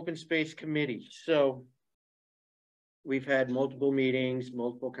 Open Space Committee. So we've had multiple meetings,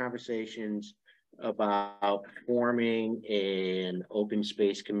 multiple conversations about forming an open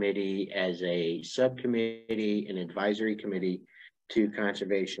space committee as a subcommittee, an advisory committee to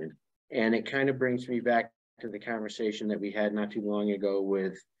conservation. And it kind of brings me back to the conversation that we had not too long ago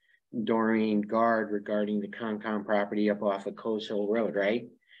with Doreen Gard regarding the Concom property up off of Coase Hill Road, right?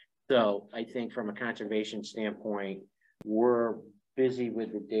 So I think from a conservation standpoint, we're busy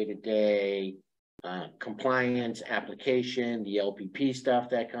with the day-to-day compliance application, the LPP stuff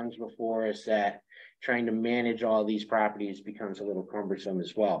that comes before us, that trying to manage all these properties becomes a little cumbersome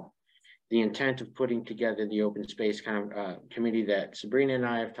as well. The intent of putting together the open space committee that Sabrina and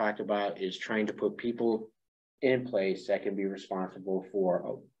I have talked about is trying to put people in place that can be responsible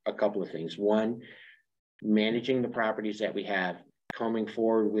for a couple of things. One, managing the properties that we have, coming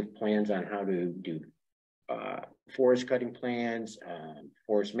forward with plans on how to do forest cutting plans,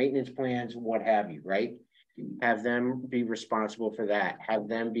 forest maintenance plans, what have you, right? Have them be responsible for that. Have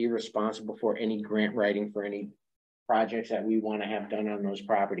them be responsible for any grant writing for any projects that we want to have done on those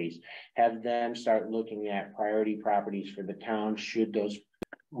properties. Have them start looking at priority properties for the town should those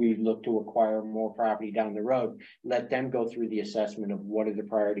we look to acquire more property down the road. Let them go through the assessment of what are the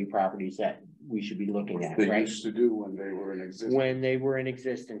priority properties that we should be looking at, They right? used to do when they were in existence. When they were in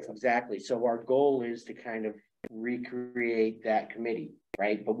existence, exactly. So our goal is to kind of recreate that committee,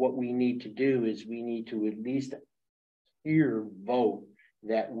 right? But what we need to do is we need to at least here vote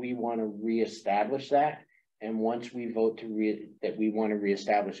that we want to reestablish that. And once we vote that we want to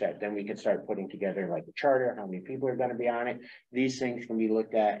reestablish that, then we can start putting together like a charter, how many people are going to be on it. These things can be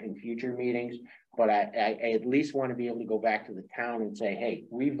looked at in future meetings, but I at least want to be able to go back to the town and say, hey,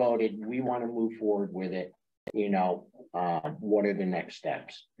 we voted, we want to move forward with it. You know, what are the next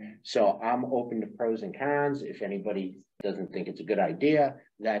steps? So I'm open to pros and cons. If anybody doesn't think it's a good idea,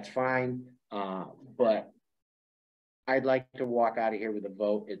 that's fine. But I'd like to walk out of here with a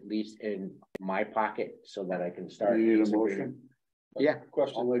vote, at least in my pocket, so that I can start. You need a motion? Yeah.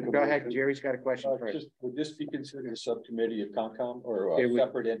 Question. Go ahead. Jerry's got a question first. Just, would this be considered a subcommittee of Concom or It a would-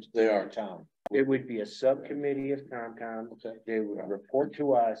 separate entity? They are. in town? It would be a subcommittee of Concom. Okay. They would report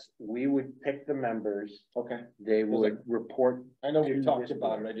to us. We would pick the members. Okay. They would report. I know we to talked this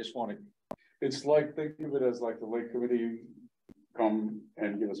about board. it. I just want to. It's like, think of it as like the Lake Committee come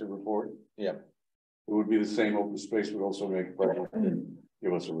and give us a report. Yeah. It would be the same open space, would also make,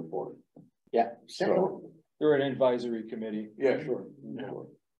 give us a report. Yeah. So, They're an advisory committee. yeah, sure.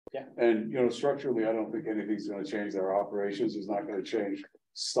 Yeah. And, you know, structurally, I don't think anything's gonna change their operations. It's not gonna change.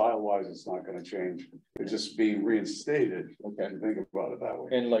 Style wise, it's not gonna change. It's just being reinstated. Okay. If you think about it that way.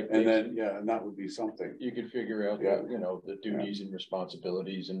 And like. And then, yeah, and that would be something. You could figure out, Yeah. you know, the duties and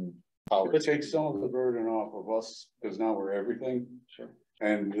responsibilities and. It would take some of the burden off of us, because now we're everything. Sure.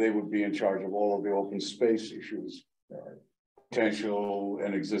 And they would be in charge of all of the open space issues. Potential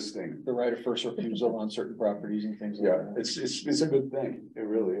and existing. The right of first refusal on certain properties and things like Yeah, that. it's a good thing. It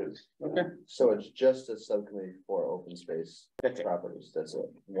really is. Okay. So it's just a subcommittee for open space That's it. properties, that's it.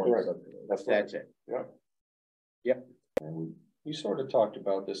 One Correct. subcommittee. That's it. Yeah. Yep. And we sort of talked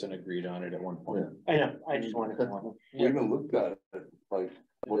about this and agreed on it at one point. I know. I just wanted to. We even looked at it, like,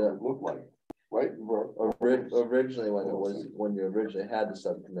 what it would look like, right? Originally, when you originally had the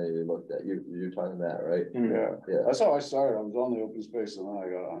subcommittee, we looked at, you're talking that, right? Yeah, Yeah. that's how I started. I was on the open space and then I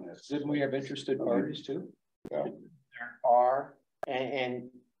got on it. Didn't we have interested parties too? Yeah. There are, and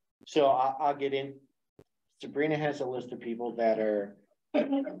so I'll get in. Sabrina has a list of people that are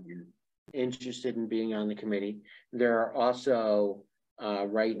interested in being on the committee. There are also,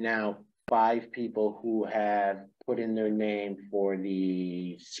 right now, 5 people who have put in their name for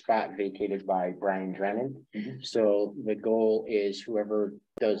the spot vacated by Brian Drennan. So the goal is whoever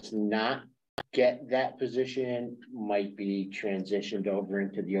does not get that position might be transitioned over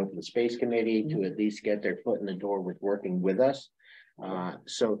into the open space committee to at least get their foot in the door with working with us.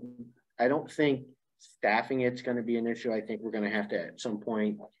 So I don't think staffing it's going to be an issue. I think we're going to have to at some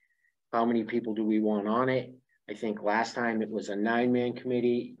point, how many people do we want on it? I think last time it was a 9-man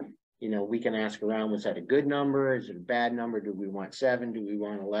committee. You know, we can ask around, was that a good number? Is it a bad number? Do we want 7? Do we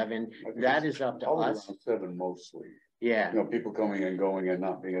want 11? That is up to us. 7 mostly. Yeah. You know, people coming and going and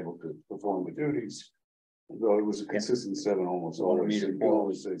not being able to perform the duties. Though it was a consistent 7 almost always. You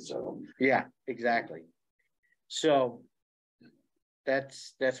always say 7. Yeah, exactly. So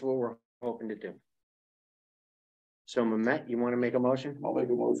that's what we're hoping to do. So Mehmet, you want to make a motion? I'll make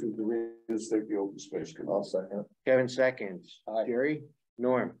a motion to reinstate the open space. I'll second. Kevin seconds. Aye. Jerry?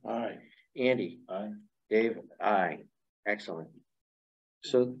 Norm? Aye. Andy? Aye. Dave? Aye. Excellent.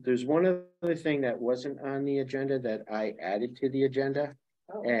 So there's one other thing that wasn't on the agenda that I added to the agenda.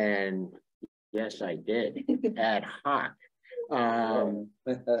 Oh. And yes, I did. Ad hoc.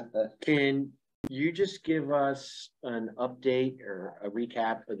 Can you just give us an update or a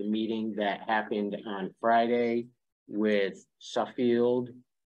recap of the meeting that happened on Friday with Suffield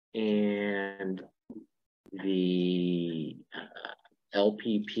and the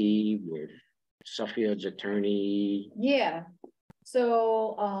LPP with Suffield's attorney? Yeah,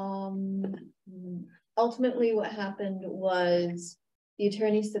 so ultimately what happened was the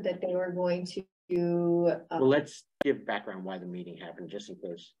attorney said that they were going to well, let's give background why the meeting happened, just in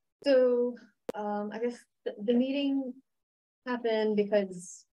case. So I guess the meeting happened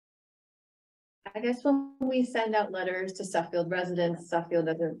because I guess when we send out letters to Suffield residents, Suffield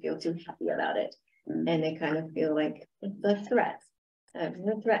doesn't feel too happy about it. And they kind of feel like it's a threat.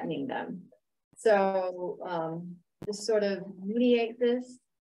 We're threatening them. So to sort of mediate this,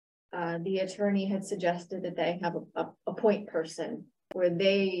 the attorney had suggested that they have a point person where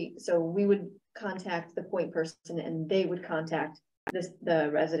we would contact the point person and they would contact the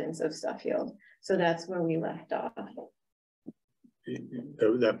residents of Suffield. So that's where we left off.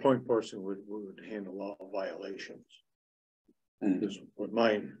 That point person would handle all violations. Is what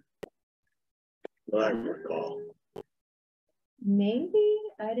I recall. Maybe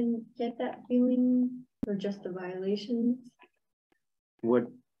I didn't get that feeling for just the violations. What?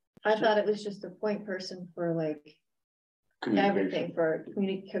 I thought it was just a point person for like everything, for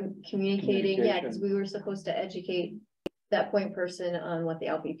communicating. Yeah, because we were supposed to educate that point person on what the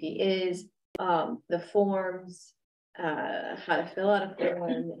LPP is, the forms, how to fill out a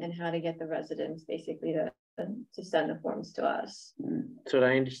form, and how to get the residents basically to send the forms to us. So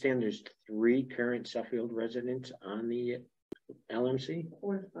I understand there's 3 current Suffield residents on the LMC?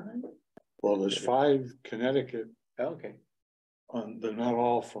 4 or 5? Well, there's 5 Connecticut. Oh, okay. They're not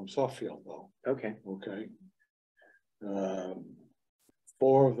all from Suffield though. Okay. Okay.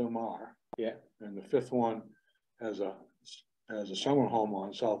 4 of them are. Yeah. And the 5th one has a summer home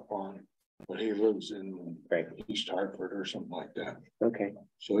on South Pond, but he lives in East Hartford or something like that. Okay.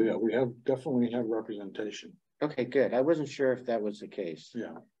 So yeah, we definitely have representation. Okay, good. I wasn't sure if that was the case.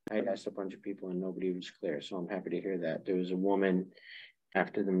 Yeah. I asked a bunch of people and nobody was clear, so I'm happy to hear that. There was a woman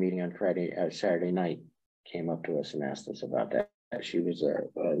after the meeting on Saturday night came up to us and asked us about that. She was a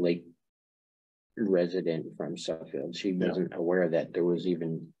late resident from Suffield. She wasn't aware that there was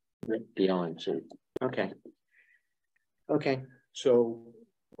even the LMC. Okay. Okay. So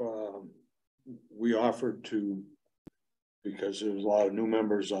we offered to, because there was a lot of new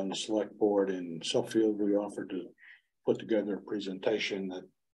members on the select board in Suffield, we offered to put together a presentation that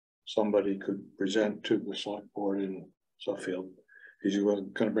somebody could present to the select board in Suffield. He's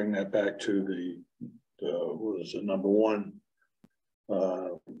going to bring that back to the what is it, number 1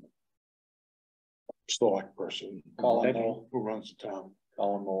 select person, Colin Mole, who runs the town.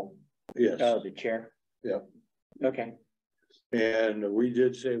 Colin Mole. Yes. Oh, the chair. Yeah. Okay. And we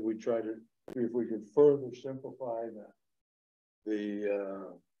did say we try to, if we could further simplify the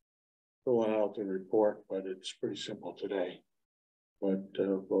filling out the report, but it's pretty simple today. But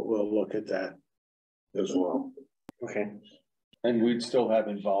we'll look at that as well. Okay. And we'd still have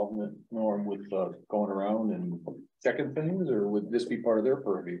involvement, Norm, with going around and checking things, or would this be part of their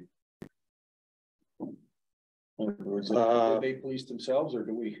purview? Or is it, do they police themselves, or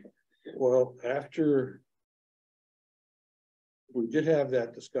do we? Well, after we did have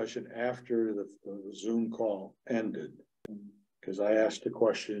that discussion after the Zoom call ended, because I asked the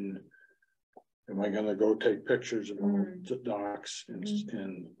question, am I going to go take pictures of the docks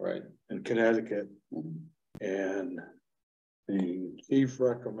in Connecticut? And the chief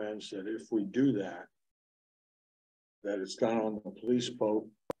recommends that if we do that, that it's done on the police boat,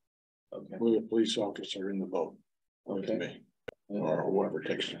 with a police officer in the boat with me, or whoever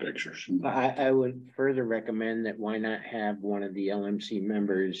takes the pictures. I would further recommend that why not have one of the LMC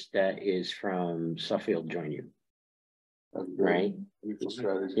members that is from Suffield join you. Right?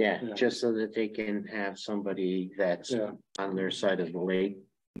 Yeah, just so that they can have somebody that's on their side of the lake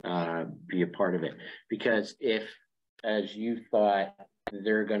be a part of it. Because if, as you thought,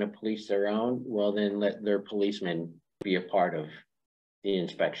 they're going to police their own, well, then let their policemen be a part of the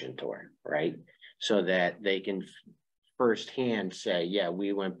inspection tour, right? So that they can firsthand say, yeah,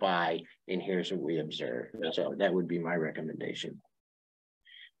 we went by and here's what we observed. So that would be my recommendation.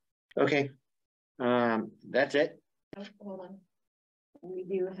 Okay, that's it. Oh, hold on. We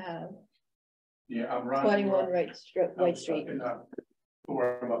do have Yeah, I'm running. 21 White Street.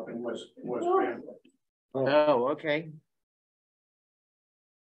 Where I'm up in West Oh, okay.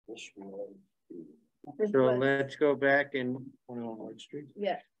 So let's go back and 21 White Street.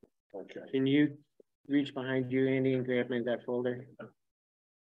 Yeah. Okay. Can you reach behind you, Andy, and grab me that folder?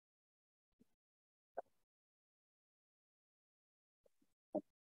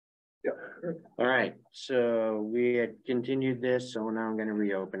 Yeah. All right, so we had continued this, so now I'm going to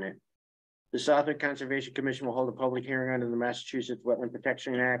reopen it. The Southwick Conservation Commission will hold a public hearing under the Massachusetts Wetland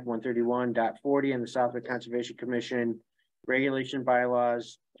Protection Act 131.40 and the Southwick Conservation Commission Regulation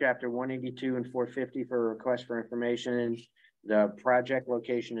Bylaws, Chapter 182 and 450 for a request for information. The project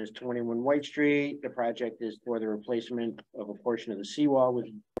location is 21 White Street. The project is for the replacement of a portion of the seawall with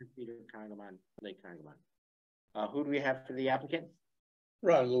Lake Congamon. Who do we have for the applicant?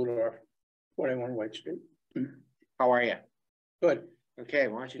 Ron Ludor, 21 White Street. How are you? Good. Okay,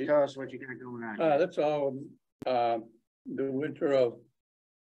 why don't you tell us what you got going on? That's all. The winter of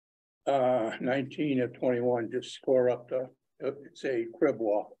 19 of 21 just score up the, it's a crib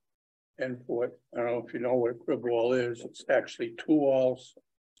wall. And what, I don't know if you know what a crib wall is, it's actually two walls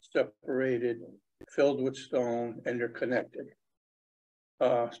separated, filled with stone, and they're connected.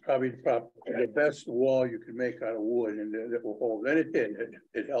 It's probably the best wall you can make out of wood, and that will hold. And it did.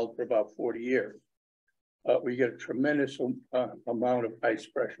 It held for about 40 years. We get a tremendous amount of ice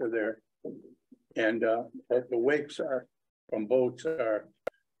pressure there, and the wakes are from boats are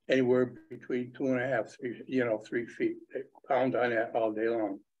anywhere between 2.5, 3 feet. They pound on that all day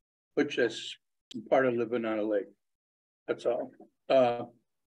long, which is part of living on a lake. That's all.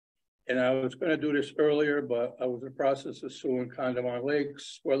 And I was going to do this earlier, but I was in the process of suing Congamon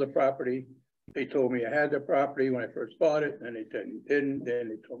Lakes for the property. They told me I had the property when I first bought it, and they didn't. Then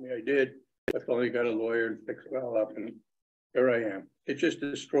they told me I did. I finally got a lawyer and fixed it all up, and here I am. It just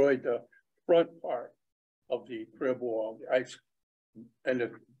destroyed the front part of the crib wall, the ice, and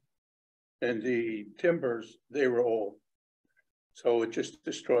the timbers. They were old, so it just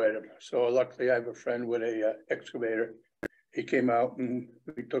destroyed them. So luckily, I have a friend with a excavator. He came out and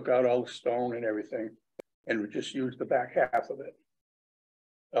we took out all the stone and everything, and we just used the back half of it,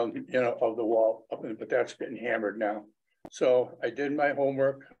 of the wall. But that's getting hammered now. So I did my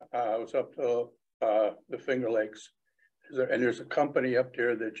homework. I was up to the Finger Lakes, and there's a company up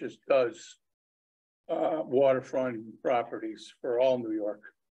there that just does waterfront properties for all New York.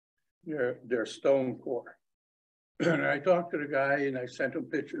 They're stone core. And I talked to the guy and I sent him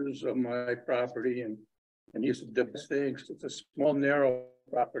pictures of my property, and he said the things. It's a small, narrow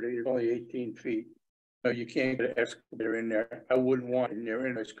property. It's only 18 feet. You can't get an excavator in there. I wouldn't want it in there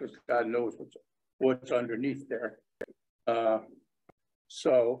anyways, because God knows what's underneath there.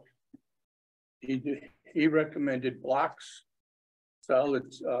 So he recommended blocks,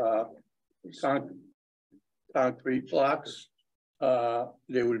 solid concrete blocks.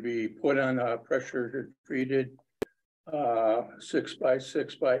 They would be put on pressure treated 6 by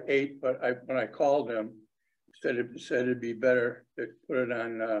 6 by 8. But when I called him, said it'd be better to put it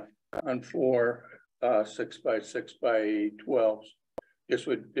on 4 6 by 6 by 12s. This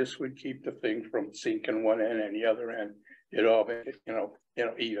would keep the thing from sinking one end and the other end. It all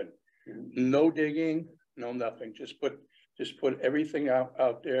even. No digging, no nothing. Just put everything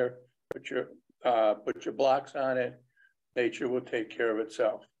out there. Put your blocks on it. Nature will take care of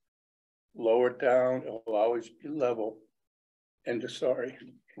itself. Lower it down. It will always be level. End of story.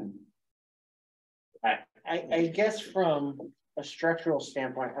 I guess from a structural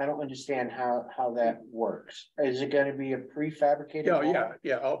standpoint, I don't understand how that works. Is it going to be a prefabricated?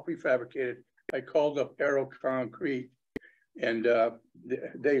 Yeah, all prefabricated. I called up Aero Concrete, and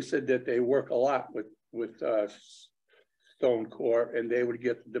they said that they work a lot with stone core, and they would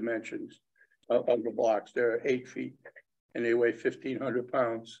get the dimensions of the blocks. They're 8 feet, and they weigh 1,500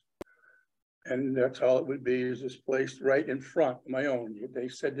 pounds. And that's all it would be, is this placed right in front of my own. They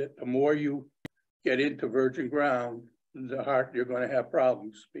said that the more you get into virgin ground, the harder you're going to have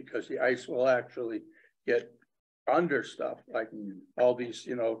problems, because the ice will actually get under stuff like all these,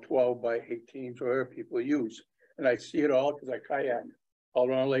 12 by 18s or whatever people use. And I see it all because I kayak all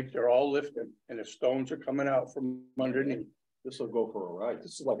around the lake. They're all lifting, and the stones are coming out from underneath. This will go for a ride.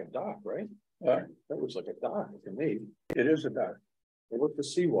 This is like a dock, right? That looks like a dock to me. It is a dock. Well, what's the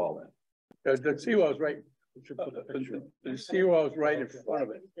seawall then? The seawall is right. The seawall is right in front of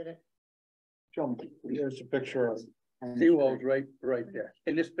it. Here's a picture of seawall is right there.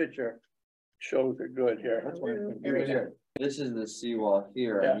 In this picture, shows it good here. That's what I'm This is the seawall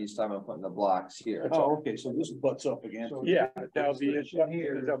here, Yeah. and he's talking about putting the blocks here. Oh, okay, so this butts up against. Yeah, that'll be it.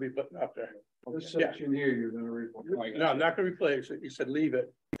 That'll be putting up there. This Yeah. section here, you're gonna replace. No, I'm not gonna replace it. He said, leave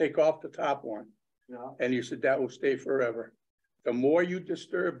it, take off the top one. No. And he said that will stay forever. The more you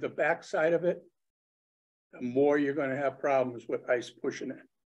disturb the backside of it, the more you're gonna have problems with ice pushing it.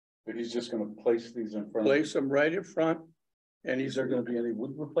 But he's just gonna place these in front. Place them right in front. And Is there gonna be any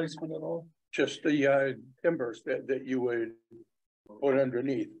wood replacement at all? just the timbers that you would put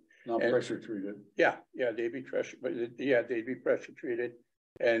underneath. Not And- pressure treated. Yeah, they'd be pressure, but yeah, they'd be pressure treated.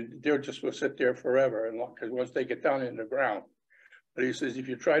 And they're just will sit there forever, and because once they get down in the ground. But he says, if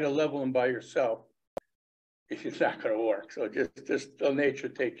you try to level them by yourself, it's not gonna work. So just let nature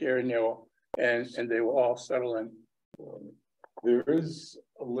take care of them, and they will all settle in. There is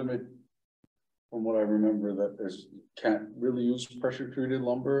a limit, from what I remember, that there's, can't really use pressure treated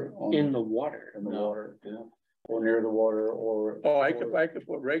lumber on. In the water. In the water, yeah, or near the water, or. Oh, I could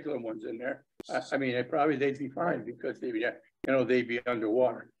put regular ones in there. I mean, they'd be fine because they'd be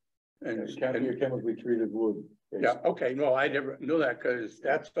underwater. And It can't be a chemically treated wood. yeah, okay, no, I never knew that because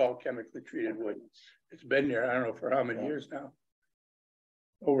that's all chemically treated wood. It's been there, I don't know for how many years now.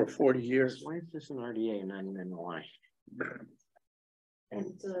 Over 40 years. Why is this an RDA and not an MOI?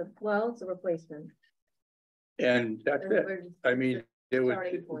 It's a replacement. And that's it. I mean, they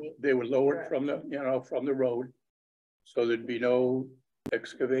Starting point. would lower it from the road. So there'd be no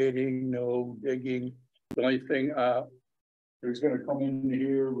excavating, no digging. The only thing, He's gonna come in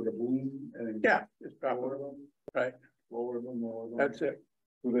here with a boom and. yeah, it's probably, right, Lower them, lower them. that's it.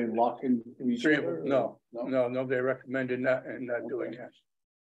 Do they lock into each Three of other? them, no, they recommended not doing that.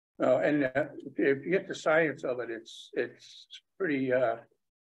 No, and if you get the science of it, it's pretty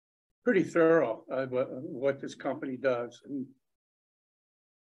thorough, what this company does. And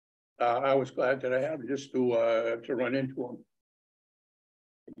I was glad that I had just to run into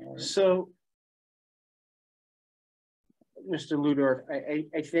them. So, Mr. Ludorf,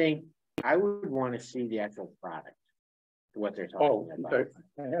 I think I would want to see the actual product, what they're talking about.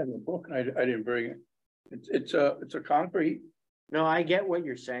 I had the book and I didn't bring it. It's a concrete. No, I get what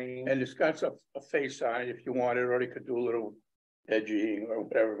you're saying. And it's got a face on it if you want it, or you could do a little edging or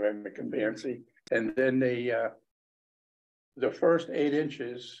whatever, make it fancy. And then the first 8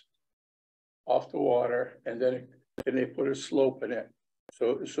 inches off the water, and then they put a slope in it,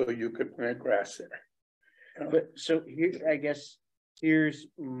 so you could plant grass there. But so here, I guess, here's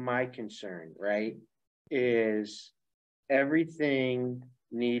my concern, right? Is everything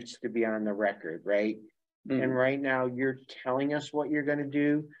needs to be on the record, right? Mm-hmm. And right now you're telling us what you're gonna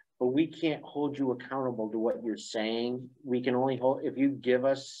do, but we can't hold you accountable to what you're saying. We can only hold, if you give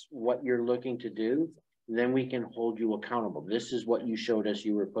us what you're looking to do, then we can hold you accountable. This is what you showed us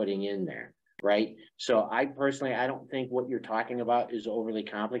you were putting in there, right? So I personally, I don't think what you're talking about is overly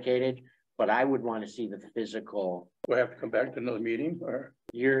complicated, but I would want to see the physical. We'll have to come back to another meeting, or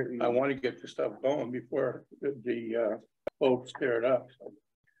I want to get the stuff going before the folks tear it up.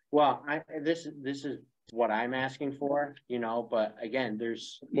 Well, this is what I'm asking for, but again,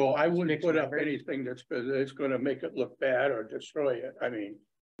 there's. Well, I wouldn't put up anything that's going to make it look bad or destroy it. I mean.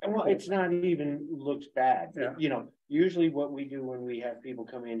 Well, it's not even looks bad. Yeah. Usually what we do when we have people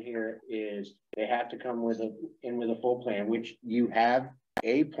come in here is they have to come with a full plan, which you have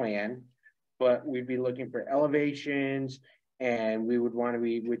a plan, but we'd be looking for elevations, and we would want to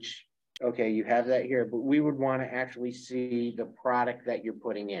be, okay, you have that here, but we would want to actually see the product that you're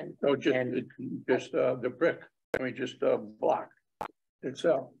putting in. Oh, just the brick. I mean, just the block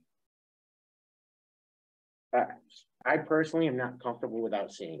itself. I personally am not comfortable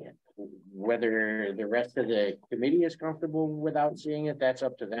without seeing it. Whether the rest of the committee is comfortable without seeing it, that's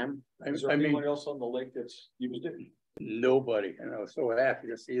up to them. Is there anyone else on the lake that's used it? Nobody, and I was so happy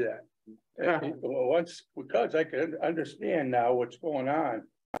to see that. Because I can understand now what's going on,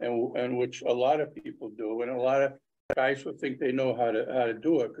 and which a lot of people do, and a lot of guys will think they know how to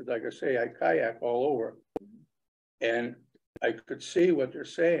do it, because like I say, I kayak all over, and I could see what they're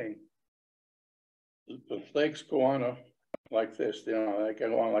saying. The lakes go on like this, they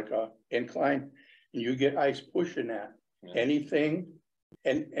go on like a incline, and you get ice pushing that. Yeah. Anything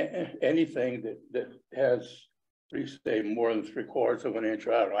that has, what do you say, more than 3/4 of an inch,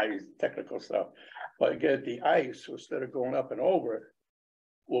 I don't know, I use technical stuff, but get the ice, instead of going up and over it,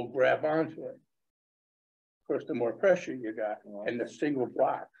 will grab onto it. Of course, the more pressure you got, and the single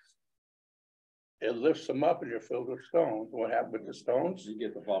blocks, it lifts them up and you're filled with stones. What happened with the stones? You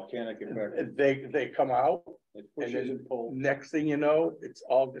get the volcanic effect. They come out, and then next thing you know, it's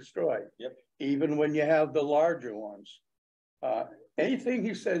all destroyed. Yep. Even when you have the larger ones, anything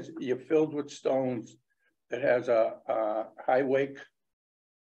he says you're filled with stones that has a high wake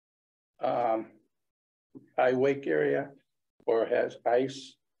area or has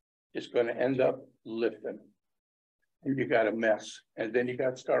ice, is gonna end up lifting. And you got a mess, and then you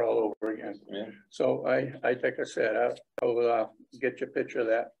got to start all over again. Yeah. So I think I said, I'll get your picture of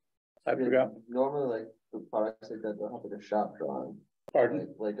that. I forgot. Normally, like the products like that, they'll have like a shop drawing. Pardon?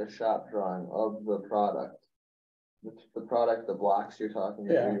 Like a shop drawing of the product. The product, the blocks you're talking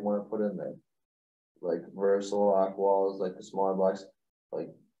about, Yeah. you want to put in there. Like Versalock walls, like the smaller blocks, like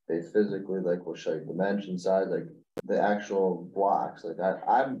they physically like will show you dimension size, like the actual blocks. Like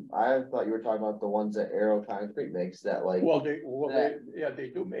I thought you were talking about the ones that Aero Concrete makes that like. They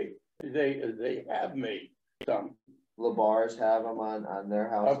do make, they have made some. LeBars have them on their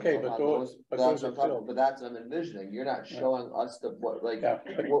house. Okay, but those are filled. But that's what I'm envisioning. You're not showing us what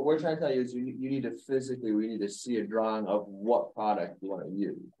what we're trying to tell you is you need to physically, we need to see a drawing of what product you want to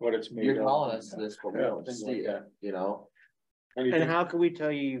use. What it's made. You're of. calling us this, but we don't things see like it, you know? And how can we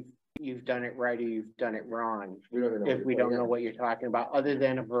tell you you've done it right or you've done it wrong if we don't know what you're talking about, other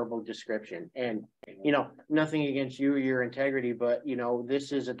than a verbal description? And, you know, nothing against you or your integrity, but you know,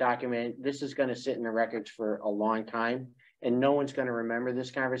 this is a document, this is gonna sit in the records for a long time. And no one's gonna remember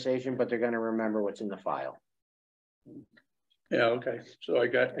this conversation, but they're gonna remember what's in the file. Yeah, okay, so I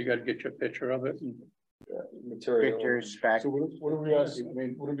got to get your picture of it. Material. Pictures, specs. So what are we asking? I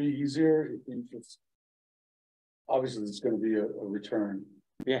mean, would it be easier if we just? Obviously, it's gonna be a return.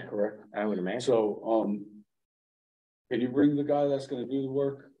 Yeah, correct. I would imagine. So, can you bring the guy that's gonna do the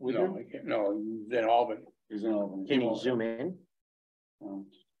work with you? No, I can't, no, he's in Albany. He's in Albany. Can you zoom in? I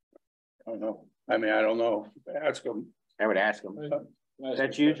don't know. I mean, I don't know. Ask him. I would ask them.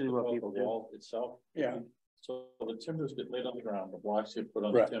 That's usually what people do. Wall itself. Yeah. So the timbers get laid on the ground, the blocks get put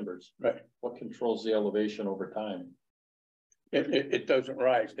on Right. the timbers. Right. What controls the elevation over time? It doesn't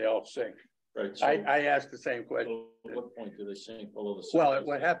rise, they all sink. Right. So I asked the same question. at what point do they sink below the surface? Well,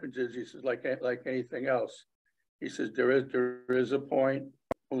 what happens is, he says, like anything else, he says, there is a point,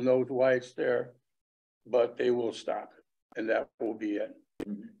 who knows why it's there, but they will stop, and that will be it.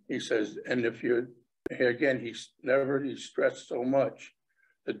 Mm-hmm. He says, and if you, again, he stressed so much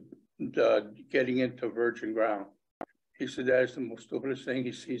that getting into virgin ground. He said that is the most stupidest thing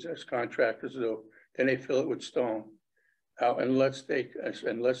he sees as contractors do. Then they fill it with stone. Unless they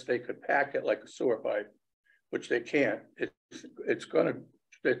could pack it like a sewer pipe, which they can't, it's gonna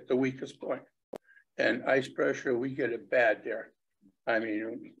fit the weakest point. And ice pressure, we get it bad there. I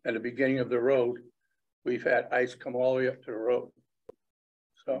mean, at the beginning of the road, we've had ice come all the way up to the road.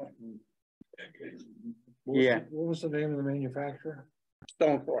 So. What was the name of the manufacturer?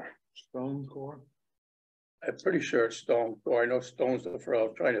 Stone Core. Stone Core? I'm pretty sure it's Stone Core. I know Stone's the first. I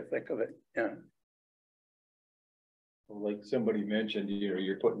was trying to think of it. Yeah. Like somebody mentioned, you know,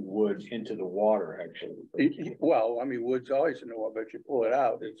 you're putting wood into the water, actually. Well, I mean, wood's always in the water, but you pull it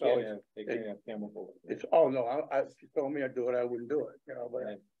out. It's always. They can't have chemicals. It's, oh, no, if you told me I'd do it, I wouldn't do it, you know,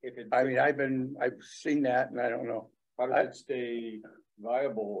 but I mean, I've seen that and I don't know. How does it stay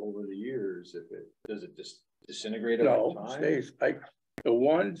viable over the years? Does it just disintegrate over No, time? stays like the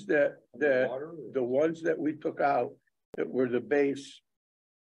ones that we took out that were the base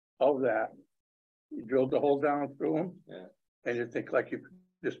of that. You drilled the hole down through them. Yeah. And you think like you could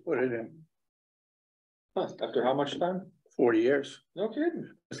just put it in. Huh, after how much time? 40 years. No kidding.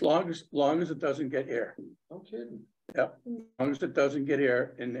 As long as it doesn't get air. No kidding. Yeah, as long as it doesn't get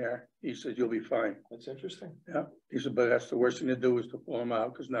air in there, he said, you'll be fine. That's interesting. Yeah, he said, but that's the worst thing to do is to pull them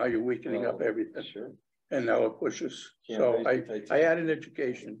out, because now you're weakening up everything. Sure. And now it pushes. Can't So raise the I had an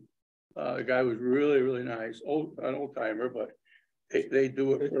education. The guy was really, really nice, an old timer, but they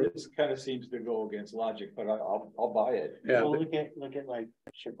do it. This kind of seems to go against logic, but I'll buy it. Yeah. Well, look at like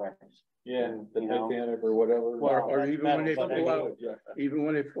shipwrecks. Yeah, the Titanic or whatever. Or even when they metal, pull out, even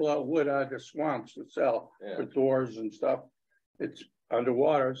when they pull out wood out of the swamps itself, for doors and stuff, it's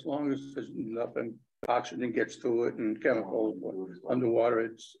underwater, as long as there's nothing, oxygen gets to it and chemicals, underwater,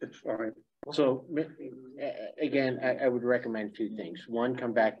 it's fine. So again, I would recommend two things. One,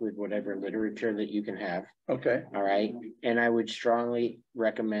 come back with whatever literature that you can have. Okay. All right. And I would strongly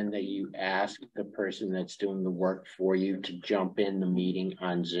recommend that you ask the person that's doing the work for you to jump in the meeting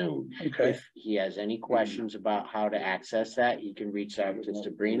on Zoom. Okay. If he has any questions about how to access that, he can reach out to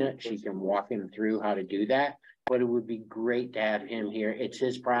Sabrina. She can walk him through how to do that. But it would be great to have him here. It's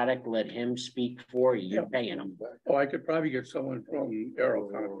his product. Let him speak for you. You're paying him. Oh, I could probably get someone from Aero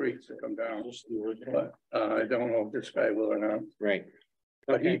Concrete to come down, but I don't know if this guy will or not. Right.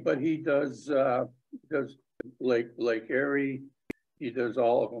 But he does Lake Erie. He does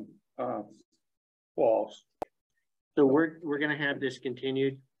all of them. Falls. So we're gonna have this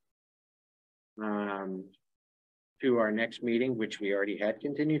continued to our next meeting, which we already had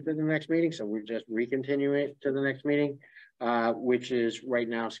continued to the next meeting, so we're just recontinuing it to the next meeting, which is right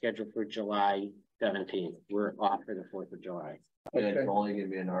now scheduled for July 17th. We're off for the 4th of July. And it's only gonna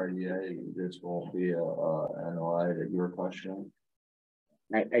be an RDA, this won't be a NOI that you were questioning.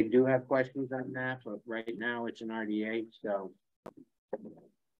 I do have questions on that, but right now it's an RDA, so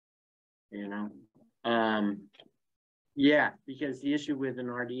you know. Yeah, because the issue with an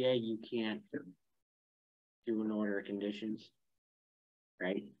RDA, you can't do an order of conditions,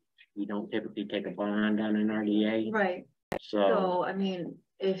 right? You don't typically take a bond on an RDA. Right. So, I mean,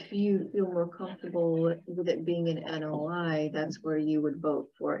 if you feel more comfortable with it being an NOI, that's where you would vote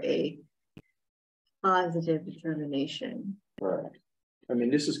for a positive determination. Right. I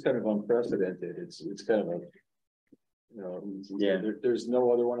mean, this is kind of unprecedented. It's kind of a, you know, yeah. There's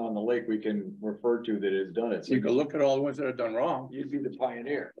no other one on the lake we can refer to that has done it. So you can look at all the ones that are done wrong. You'd be the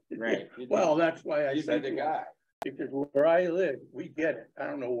pioneer, right? Well, that's why I said the guy. Because where I live, we get it. I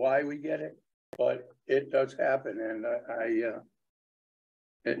don't know why we get it, but it does happen, and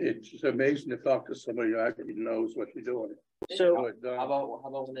it's amazing to talk to somebody who actually knows what you're doing. So how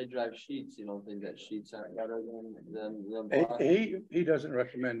about when they drive sheets? You don't think that sheets aren't better than blocks? He doesn't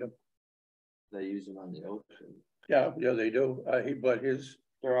recommend them. They use them on the ocean. Yeah, they do. But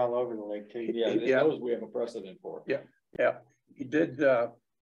they're all over the lake too. Yeah, those we have a precedent for. Yeah. He did. But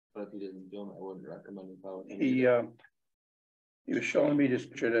if he didn't do them, I wouldn't recommend him. He was showing me this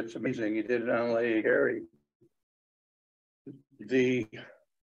picture that's amazing. He did it on Lake Erie. The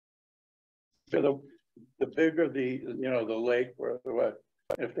bigger the lake, where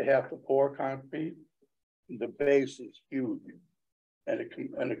if they have to pour concrete, the base is huge, and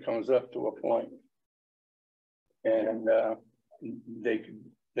it comes up to a point, and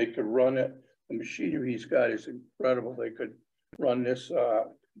they could run it. The machinery he's got is incredible. They could run this,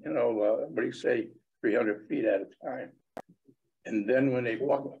 what do you say, 300 feet at a time. And then when they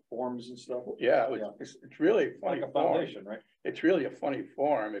walk forms and stuff. Yeah, it's really a funny like a foundation, form. Right? It's really a funny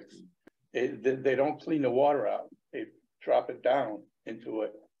form. They don't clean the water out. They drop it down into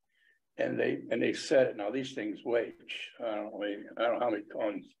it, and they set it. Now these things weigh, I don't know how many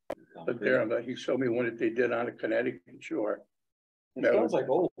tons, but he showed me one that they did on the Connecticut shore. It sounds like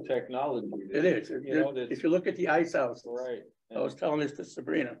old technology. It is. If you look at the ice house, right? I was telling this to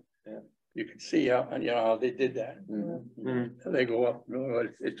Sabrina. Yeah. You can see how they did that. Mm-hmm. They go up.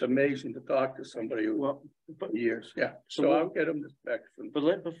 It's amazing to talk to somebody who years. Yeah. So I'll get them the specs.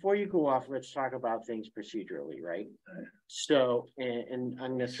 But before you go off, let's talk about things procedurally, right? So, and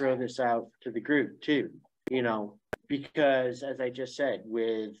I'm going to throw this out to the group too. Because as I just said,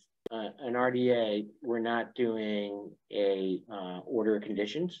 with an RDA, we're not doing a order of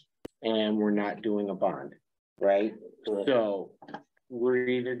conditions, and we're not doing a bond, right? Correct. So we're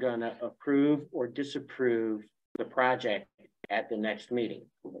either going to approve or disapprove the project at the next meeting.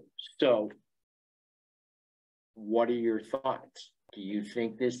 So what are your thoughts? Do you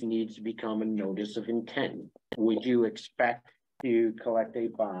think this needs to become a notice of intent? Would you expect to collect a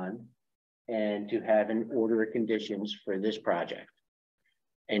bond and to have an order of conditions for this project?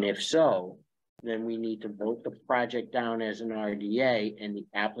 And if so, then we need to vote the project down as an RDA, and the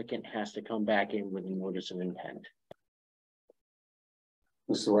applicant has to come back in with a notice of intent.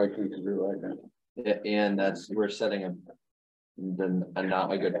 That's the right thing to do right now. Yeah, and we're setting a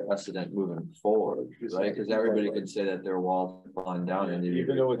not a good precedent moving forward, right? Because everybody could say that their walls have gone down, and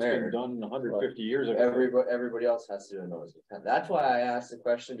even though it's been done 150 years ago, everybody else has to do a notice of intent. That's why I asked the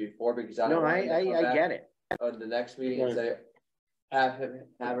question before, because I get it. On the next meeting and say, have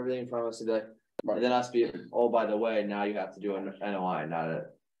everything in front of us and be like, and then us be, oh, by the way, now you have to do an NOI, not an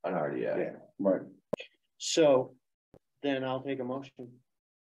RDA. Yeah, right. So then I'll take a motion.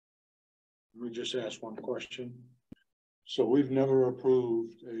 Let me just ask one question. So we've never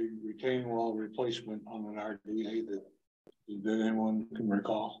approved a retaining wall replacement on an RDA that anyone can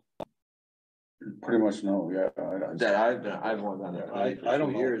recall? Pretty much no, yeah. That I've won on it. I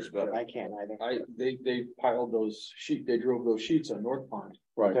don't know years, but I can't either. They piled those sheets. They drove those sheets on North Pond.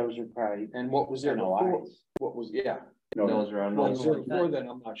 Right. Those are probably. And what was there before? What was those around? What was there before then?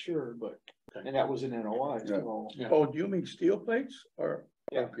 I'm not sure, but and that was an NOI. Yeah. So. Yeah. Oh, do you mean steel plates or?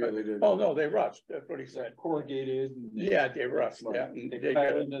 Yeah, they did. Oh no, they rust. That's what he said. Corrugated. Yeah, they rust. Yeah, they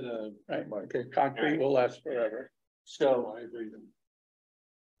cut into the right. Concrete will last forever. So I agree.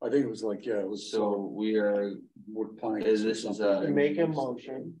 I think it was like it was. So we are. Wood planks. This is a make a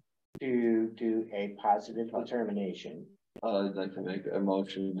motion to do a positive determination. I'd like to make a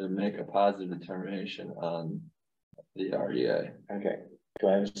motion to make a positive determination on the RDA. Okay. Do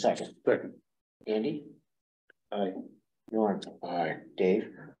I have a second? Second. Andy? Aye. Norm? Aye. Dave?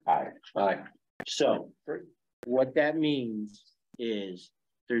 Aye. Aye. So what that means is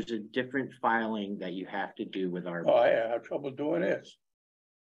there's a different filing that you have to do with our. Oh, I have trouble doing this.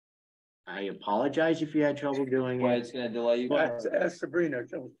 I apologize if you had trouble doing it. It's gonna delay you. That's Sabrina,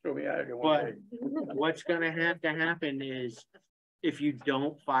 don't throw me out of here one day. But what's gonna have to happen is if you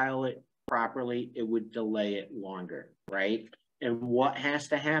don't file it properly, it would delay it longer, right? And what has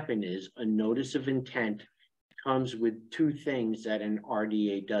to happen is a notice of intent comes with two things that an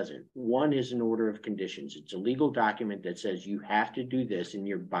RDA doesn't. One is an order of conditions. It's a legal document that says you have to do this and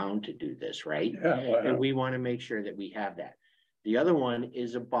you're bound to do this, right? Yeah, well, and we want to make sure that we have that. The other one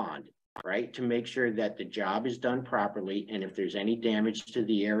is a bond, right? To make sure that the job is done properly. And if there's any damage to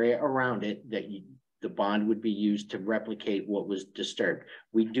the area around it, that the bond would be used to replicate what was disturbed.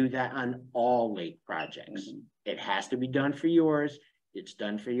 We do that on all lake projects. It has to be done for yours. It's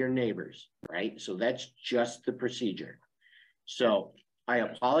done for your neighbors, right? So that's just the procedure. So I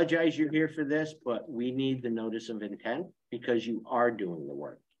apologize you're here for this, but we need the notice of intent because you are doing the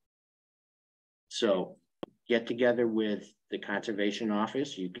work. So get together with the conservation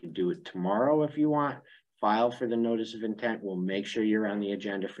office. You can do it tomorrow if you want. File for the notice of intent. We'll make sure you're on the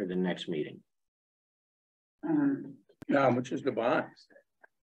agenda for the next meeting. Now, how much is the bond?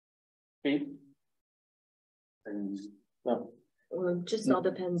 Okay. No. Well, just all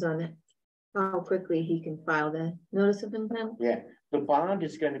depends on it, how quickly he can file the notice of intent. Yeah, the bond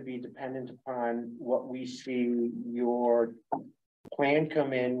is going to be dependent upon what we see your plan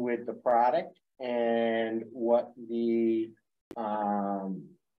come in with the product and what the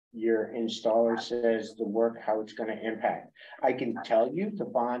your installer says the work, how it's going to impact. I can tell you the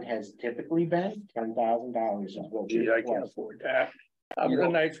bond has typically been $10,000. Geez, I can't afford that. I'm a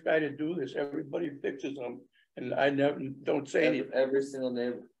nice guy to do this. Everybody fixes them. And I never don't say anything. Every single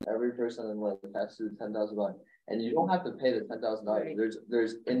neighbor, every person in the has to do $10,000, and you don't have to pay the $10,000.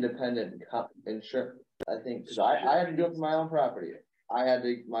 There's independent insurance. I think because I had to do it for my own property. I had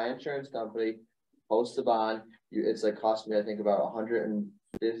to my insurance company post the bond. It's like cost me I think about $150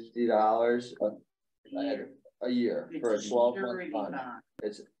 a year for a 12-month bond.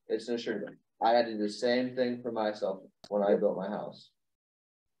 It's an insurance. I had to do the same thing for myself when I built my house.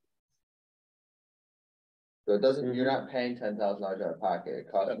 So it doesn't. You're not paying $10,000 out of pocket. It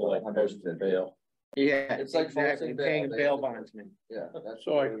costs more like $100 bail. Yeah, it's like exactly paying bail bondsman. Yeah, that's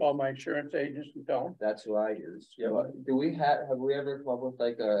so I call my insurance agent and tell them. That's who I use. Yeah. Do we have we ever come up with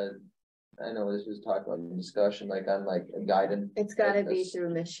like a? I know this was talked about in discussion, like on like a guidance. It's got to be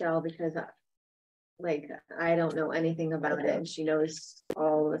through Michelle because I don't know anything about it, and she knows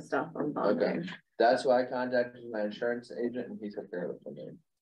all the stuff on bonding. Okay, that's why I contacted my insurance agent, and he took care of it for me.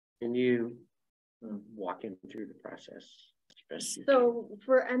 Can you walk him through the process? So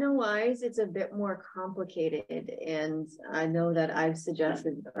for NOIs, it's a bit more complicated, and I know that I've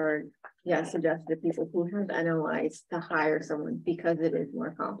suggested people who have NOIs to hire someone because it is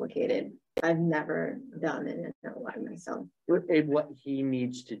more complicated. I've never done an NOI myself. What he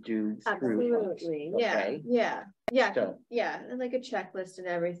needs to do. Absolutely, okay. yeah, and like a checklist and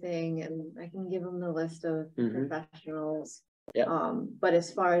everything, and I can give them the list of professionals. Yeah. But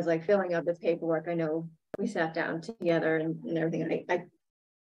as far as like filling out the paperwork, I know we sat down together and everything.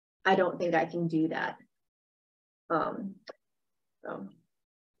 I don't think I can do that. So.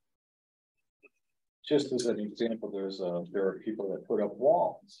 Just as an example, there are people that put up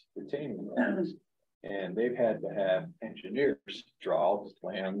walls, retaining walls, and they've had to have engineers draw the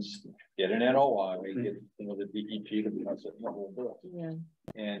plans, get an NOI, get the DEP to be on the whole bill. Yeah.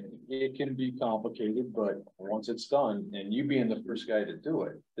 And it can be complicated, but once it's done, and you being the first guy to do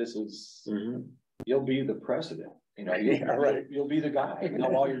it, this is you'll be the precedent. You know, you'll be the guy. You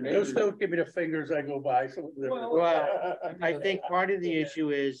know, all your neighbors. They'll still give me the fingers I go by. So well, I think part of the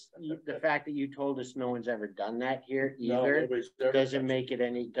issue is the fact that you told us no one's ever done that here either. No,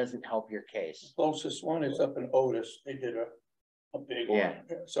 doesn't help your case. The closest one is up in Otis. They did a big one,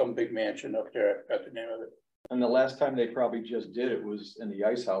 some big mansion up there. I got the name of it. And the last time they probably just did it was in the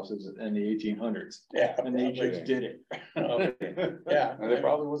ice houses in the 1800s. Yeah, and they just did it. Yeah, and there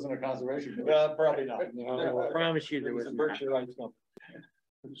probably wasn't a conservation. Well, probably not. I promise you there was a Berkshire Ice Company.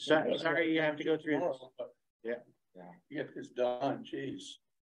 Sorry, you have to go through this. Get this done. Jeez.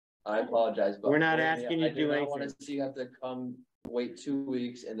 I apologize, but we're not asking you to do anything. I want to see you have to come wait 2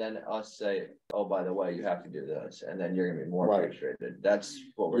 weeks and then us say, oh, by the way, you have to do this, and then you're gonna be more frustrated. That's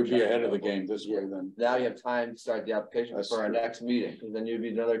what we're. You'll be ahead of the game this way then. Now you have time to start the application for our next meeting, and then you'd be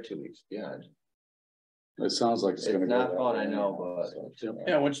another 2 weeks behind. It sounds like it's gonna go not fun, I know, but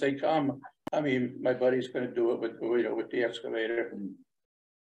yeah, once they come, I mean, my buddy's gonna do it with the excavator.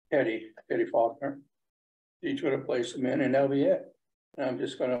 Eddie Faulkner. Each gonna place them in and that'll be it. And I'm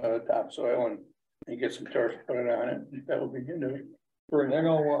just gonna topsoil and get some turf, put it on it. That will be into it. For an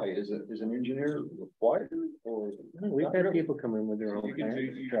NOI, is an engineer required or? We've had people come in with their own. You can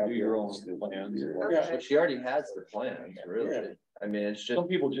do your own plans. But she already has the plans, really. Yeah. I mean, it's just. Some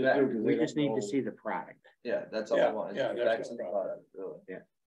people just do. 'Cause We they just don't need to know. see the product. Yeah, that's all I want. Yeah, that's the product, really. Yeah.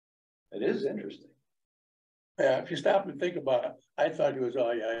 It is interesting. Yeah, if you stop and think about it, I thought it was,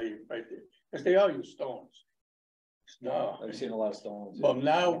 oh yeah, right there, because they all use stones. No. I've seen a lot of stones. Well,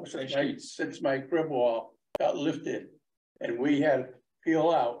 now, since my crib wall got lifted and we had to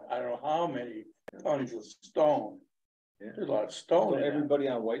peel out, I don't know how many tons of stone. Yeah. There's a lot of stone. So in everybody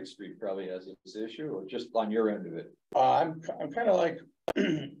on White Street probably has this issue, or just on your end of it? I'm kind of like,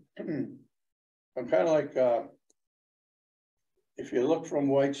 if you look from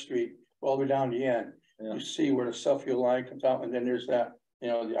White Street all the way down the end, Yeah. you see where the Suffield line comes out, and then there's that, you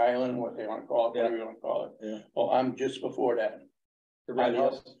know, the island, what they want to call it, whatever you want to call it. Yeah. Well, I'm just before that. The red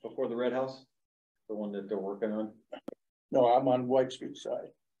house, before the red house? The one that they're working on? No, I'm on White Street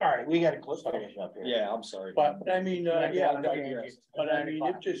side. All right, we got to finish up here. Yeah, I'm sorry. But I mean, yeah, digress. but I mean,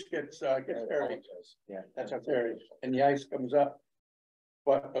 it just gets hairy. Yeah, That's hairy, and the ice comes up.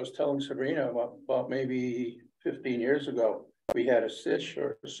 But I was telling Sabrina about maybe 15 years ago, we had a sish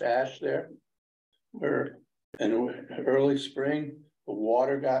or a sash there. Where in early spring, the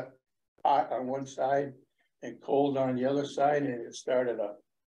water got hot on one side and cold on the other side, and it started up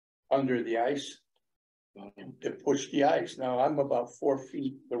under the ice. It pushed the ice. Now I'm about 4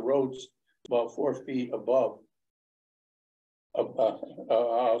 feet, the road's about 4 feet above.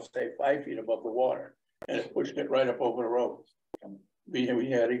 I'll say 5 feet above the water, and it pushed it right up over the road. We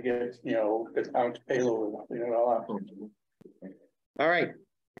had to get, you know, the town's payload, you know. All right,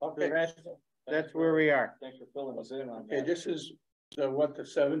 Okay. that's where we are. Thanks for filling us in on Okay, that. this is, what, the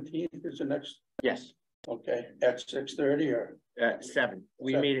 17th is the next, Yes, okay, at 6:30 or? 7.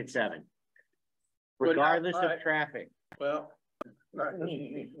 We 7. meet at 7. Good. Regardless All of right. traffic. Well,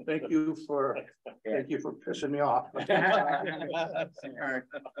 thank you for pissing me off.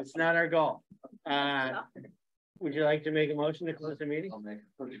 It's not our goal. Would you like to make a motion to close the meeting? I'll make.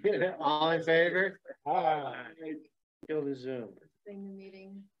 All in favor? Kill the Zoom. The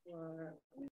meeting for